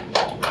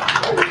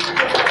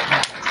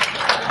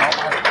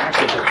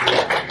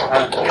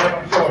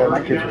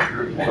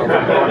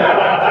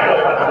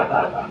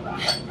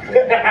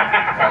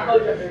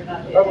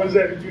 I was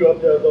there to do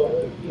up there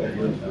though.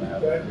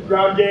 Okay.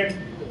 Ground game.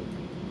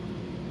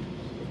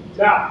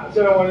 Now, I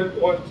said I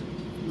want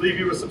to leave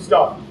you with some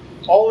stuff.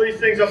 All of these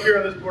things up here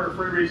on this board are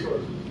free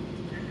resources.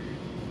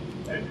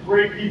 And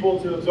great people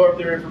to absorb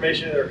their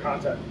information and their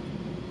content.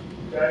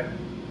 Okay?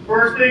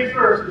 First things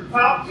first, the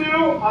top 2,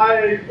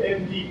 I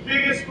am the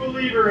biggest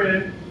believer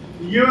in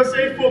the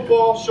USA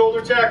Football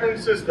shoulder tackling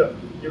system.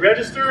 You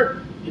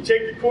register, you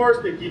take the course,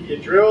 they give you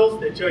drills,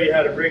 they tell you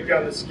how to break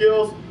down the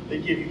skills, they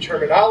give you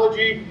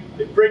terminology,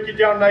 they break it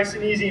down nice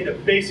and easy in a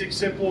basic,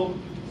 simple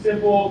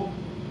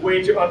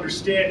way to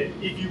understand it.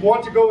 If you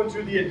want to go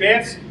into the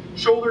advanced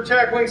shoulder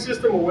tackling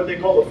system, or what they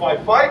call the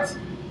 5 fights,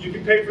 you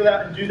can pay for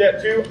that and do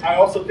that too. I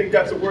also think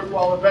that's a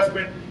worthwhile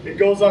investment. It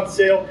goes on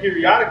sale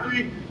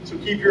periodically, so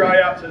keep your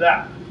eye out to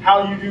that.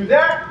 How you do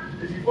that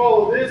is you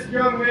follow this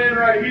young man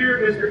right here,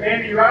 Mr.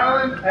 Andy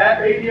Ryland, at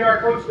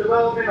ADR Coach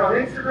Development on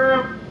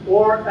Instagram,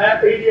 or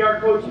at ADR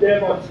Coach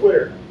Dev on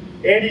Twitter.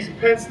 Andy's a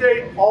Penn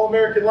State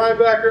All-American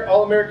linebacker,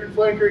 All-American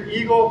flanker,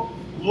 Eagle,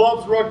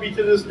 loves rugby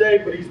to this day,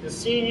 but he's the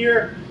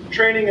senior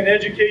training and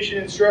education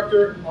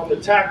instructor on the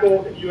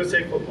tackle in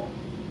USA Football.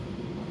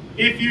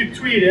 If you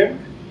tweet him,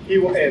 he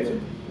will answer.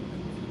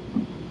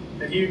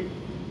 And he,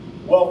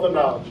 wealth of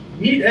knowledge.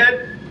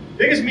 Meathead,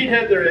 biggest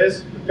meathead there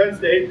is, Penn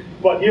State,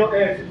 but he'll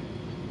answer.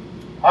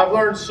 I've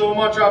learned so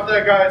much off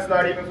that guy, it's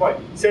not even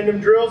funny. Send him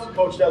drills,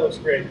 coach, that looks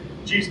great.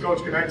 Geez,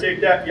 coach, can I take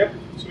that? Yep,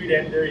 sweet,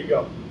 Andy, there you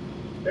go.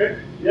 Okay.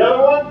 The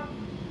other one,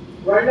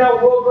 right now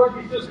World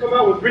Rugby's just come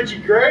out with Richie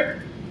Gray.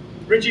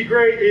 Richie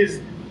Gray is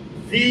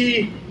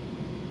the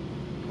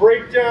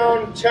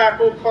breakdown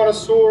tackle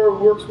connoisseur,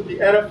 works with the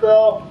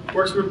NFL,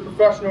 works with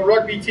professional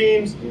rugby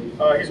teams.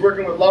 He's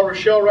working with La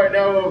Rochelle right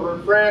now over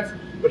in France.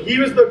 But he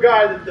was the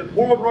guy that the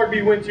World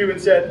Rugby went to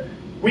and said,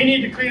 we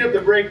need to clean up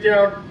the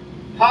breakdown.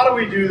 How do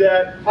we do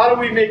that? How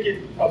do we make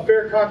it a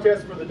fair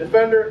contest for the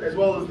defender as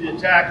well as the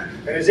attack?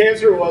 And his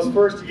answer was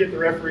first to get the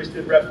referees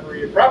to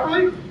referee it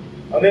properly.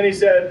 And then he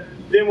said,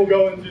 then we'll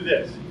go into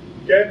this.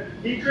 Okay?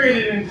 He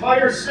created an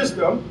entire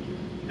system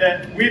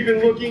that we've been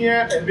looking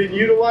at and been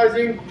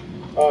utilizing.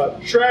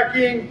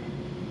 Tracking,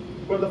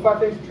 what are the 5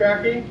 things?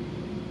 Tracking,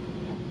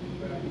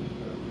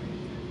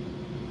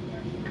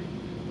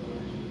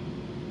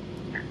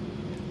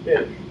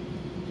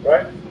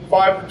 right?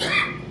 5,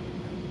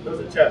 does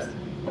a test.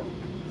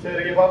 Say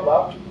it again, Bob,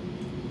 loud.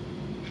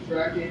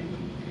 Tracking,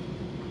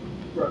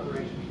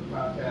 preparation for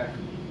contact,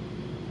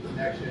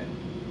 connection,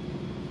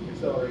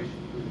 acceleration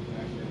through the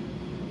connection.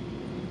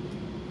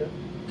 Okay.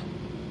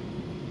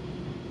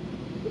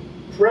 The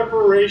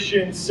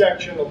preparation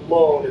section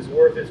alone is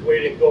worth its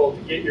weight in gold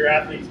to get your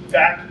athletes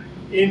back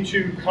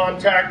into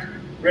contact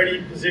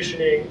ready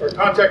positioning or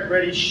contact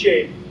ready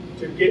shape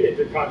to get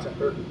into contact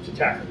or to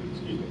tackle.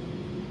 Excuse me.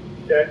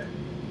 Okay.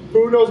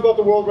 Who knows about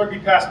the World Rugby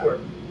Passport?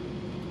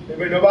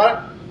 Anybody know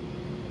about it?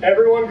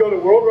 Everyone go to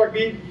World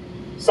Rugby,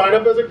 sign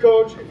up as a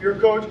coach, if you're a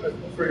coach,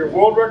 for your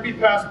World Rugby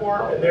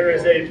Passport, and there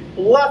is a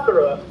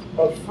plethora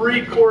of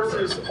free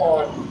courses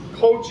on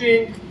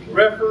coaching,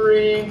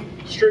 refereeing,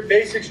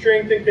 basic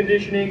strength and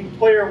conditioning,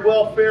 player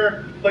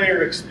welfare,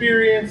 player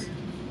experience,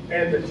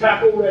 and the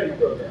Tackle Ready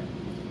program.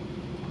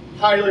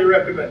 Highly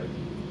recommended.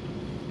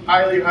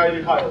 Highly,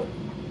 highly, highly.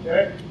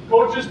 Okay?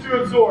 Coaches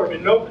to absorb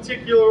in no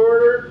particular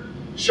order.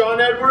 Sean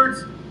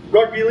Edwards,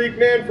 rugby league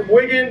man from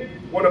Wigan,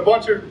 won a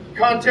bunch of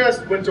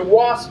contests, went to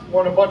Wasp,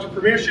 won a bunch of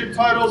premiership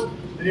titles,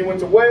 then he went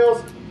to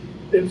Wales.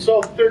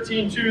 installed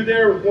 13-2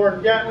 there with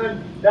Warren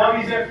Gatlin. Now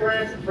he's at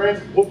France, and France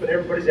is whooping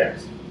everybody's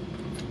ass.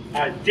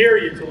 I dare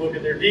you to look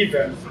at their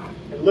defense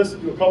and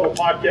listen to a couple of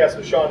podcasts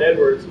with Sean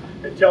Edwards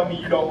and tell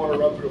me you don't want to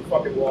run through a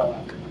fucking wall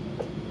after.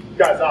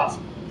 Guy's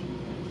awesome.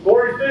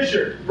 Lori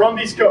Fisher,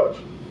 Brumby's coach.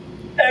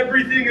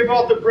 Everything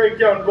about the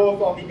breakdown,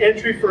 both on the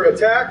entry for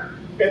attack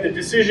and the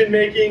decision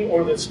making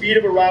or the speed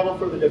of arrival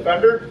for the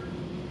defender,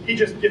 he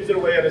just gives it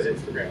away on his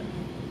Instagram.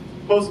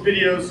 Posts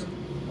videos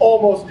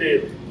almost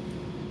daily.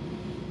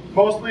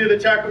 Mostly of the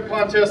tackle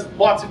contest,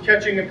 lots of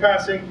catching and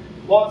passing,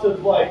 lots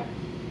of like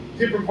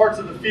different parts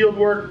of the field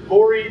work.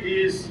 Lori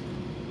is,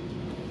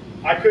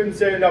 I couldn't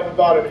say enough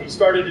about him. And he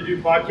started to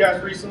do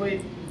podcasts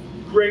recently.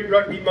 Great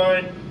rugby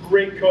mind,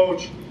 great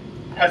coach,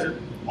 has an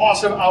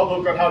awesome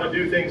outlook on how to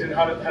do things and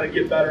how to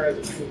get better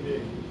as a human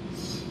being.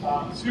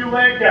 Stu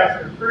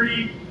Lancaster,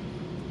 pretty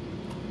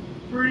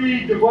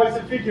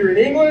divisive figure in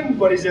England,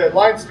 but he's at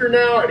Leinster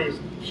now and he's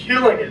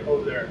killing it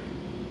over there.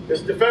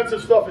 His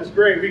defensive stuff is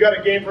great. We got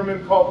a game from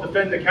him called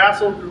Defend the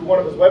Castle through one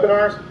of his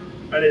webinars,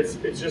 and it's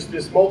just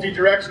this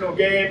multi-directional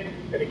game,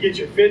 and it gets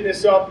your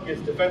fitness up,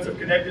 gets defensive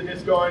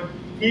connectedness going.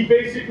 He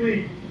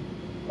basically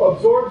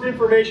absorbs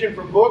information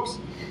from books,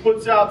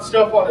 puts out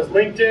stuff on his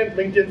LinkedIn.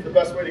 LinkedIn's the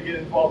best way to get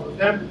involved with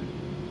him.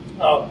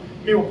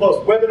 He will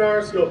post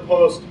webinars. He'll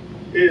post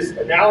his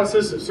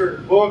analysis of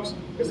certain books,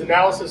 his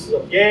analysis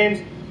of games.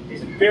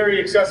 He's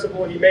very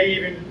accessible. He may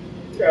even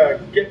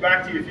get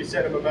back to you if you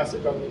send him a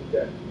message on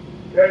LinkedIn.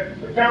 Okay.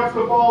 Accounts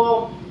to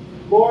follow: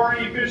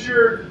 Lori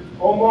Fisher,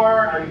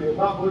 Omar. I will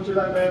not butcher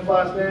that man's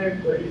last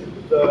name, but he's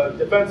the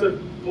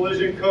defensive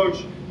collision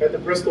coach at the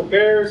Bristol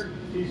Bears.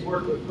 He's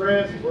worked with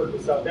France. He's worked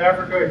with South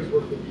Africa. He's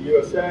worked with the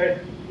USA.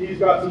 He's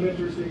got some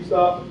interesting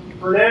stuff.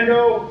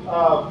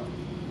 Fernando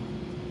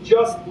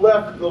just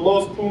left the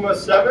Los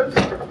Pumas Sevens,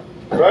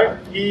 right?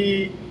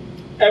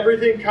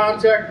 Everything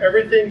contact,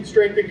 everything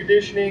strength and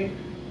conditioning,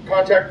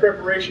 contact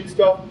preparation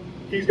stuff.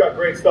 He's got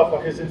great stuff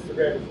on his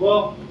Instagram as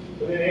well.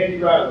 And then Andy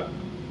Riley.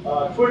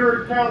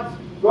 Twitter accounts,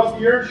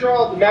 Rusty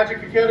Earnshaw, the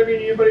Magic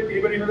Academy.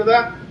 Anybody heard of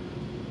that?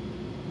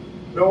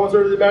 No one's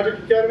heard of the Magic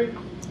Academy?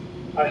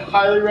 I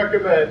highly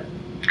recommend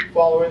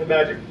following the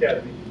Magic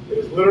Academy. It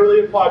is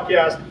literally a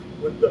podcast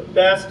with the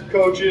best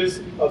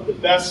coaches of the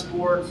best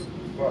sports,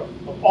 or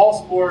of all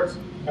sports,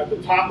 at the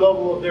top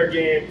level of their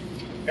game.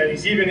 And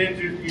he's even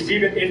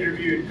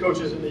interviewed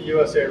coaches in the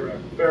USA.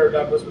 Farrah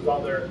Douglas was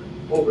on there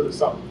over the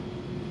summer.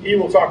 He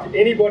will talk to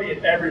anybody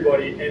and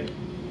everybody, and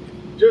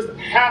just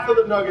half of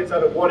the nuggets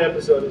out of one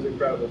episode is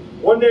incredible.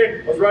 One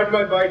day, I was riding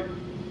my bike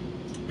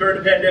during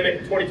the pandemic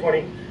in 2020,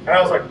 and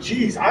I was like,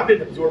 geez, I've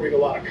been absorbing a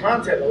lot of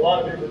content, a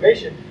lot of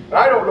information, and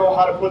I don't know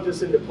how to put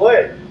this into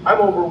play.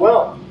 I'm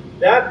overwhelmed.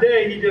 That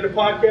day, he did a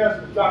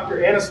podcast with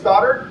Dr. Anna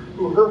Stoddard,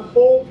 who her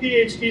whole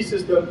PhD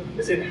system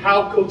is in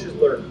how coaches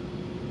learn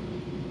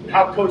and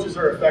how coaches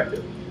are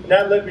effective. And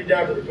that led me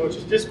down to the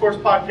Coaches Discourse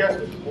podcast,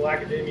 which is full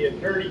academia,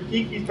 nerdy,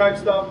 geeky type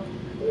stuff.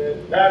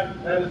 And that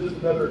is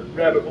just another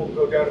rabbit hole to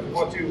go down if you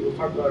want to. We'll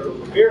talk about it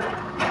over here.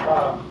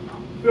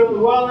 Phil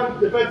Llewellyn,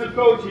 defensive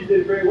coach, he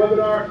did a great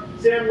webinar.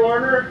 Sam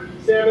Larner,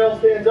 Sam L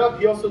Stands Up.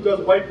 He also does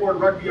whiteboard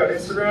rugby on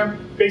Instagram.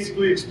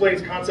 Basically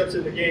explains concepts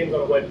in the games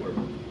on a whiteboard.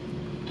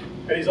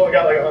 And he's only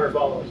got like 100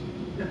 followers.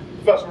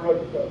 Professional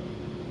rugby coach.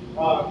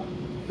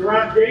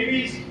 Durant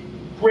Davies,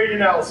 great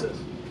analysis.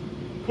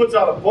 Puts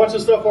out a bunch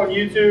of stuff on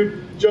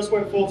YouTube. Just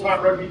went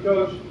full-time rugby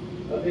coach.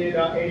 And then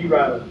Andy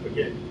Riley,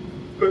 again.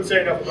 Couldn't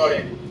say enough about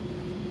Andy.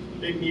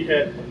 Big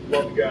meathead,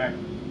 love the guy.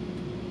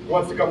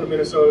 Wants to come to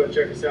Minnesota and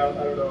check us out.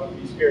 I don't know if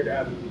he's scared to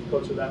have a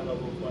coach at that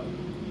level, but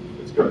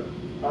it's good.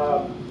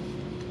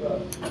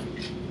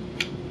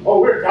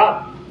 We're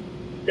done.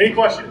 Any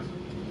questions?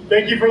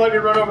 Thank you for letting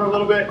me run over a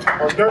little bit.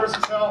 I was nervous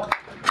as hell.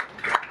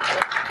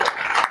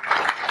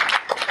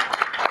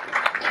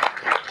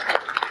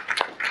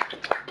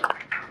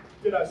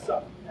 Did I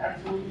suck?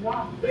 Absolutely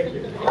not. Thank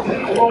you.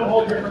 I won't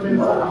hold your permission.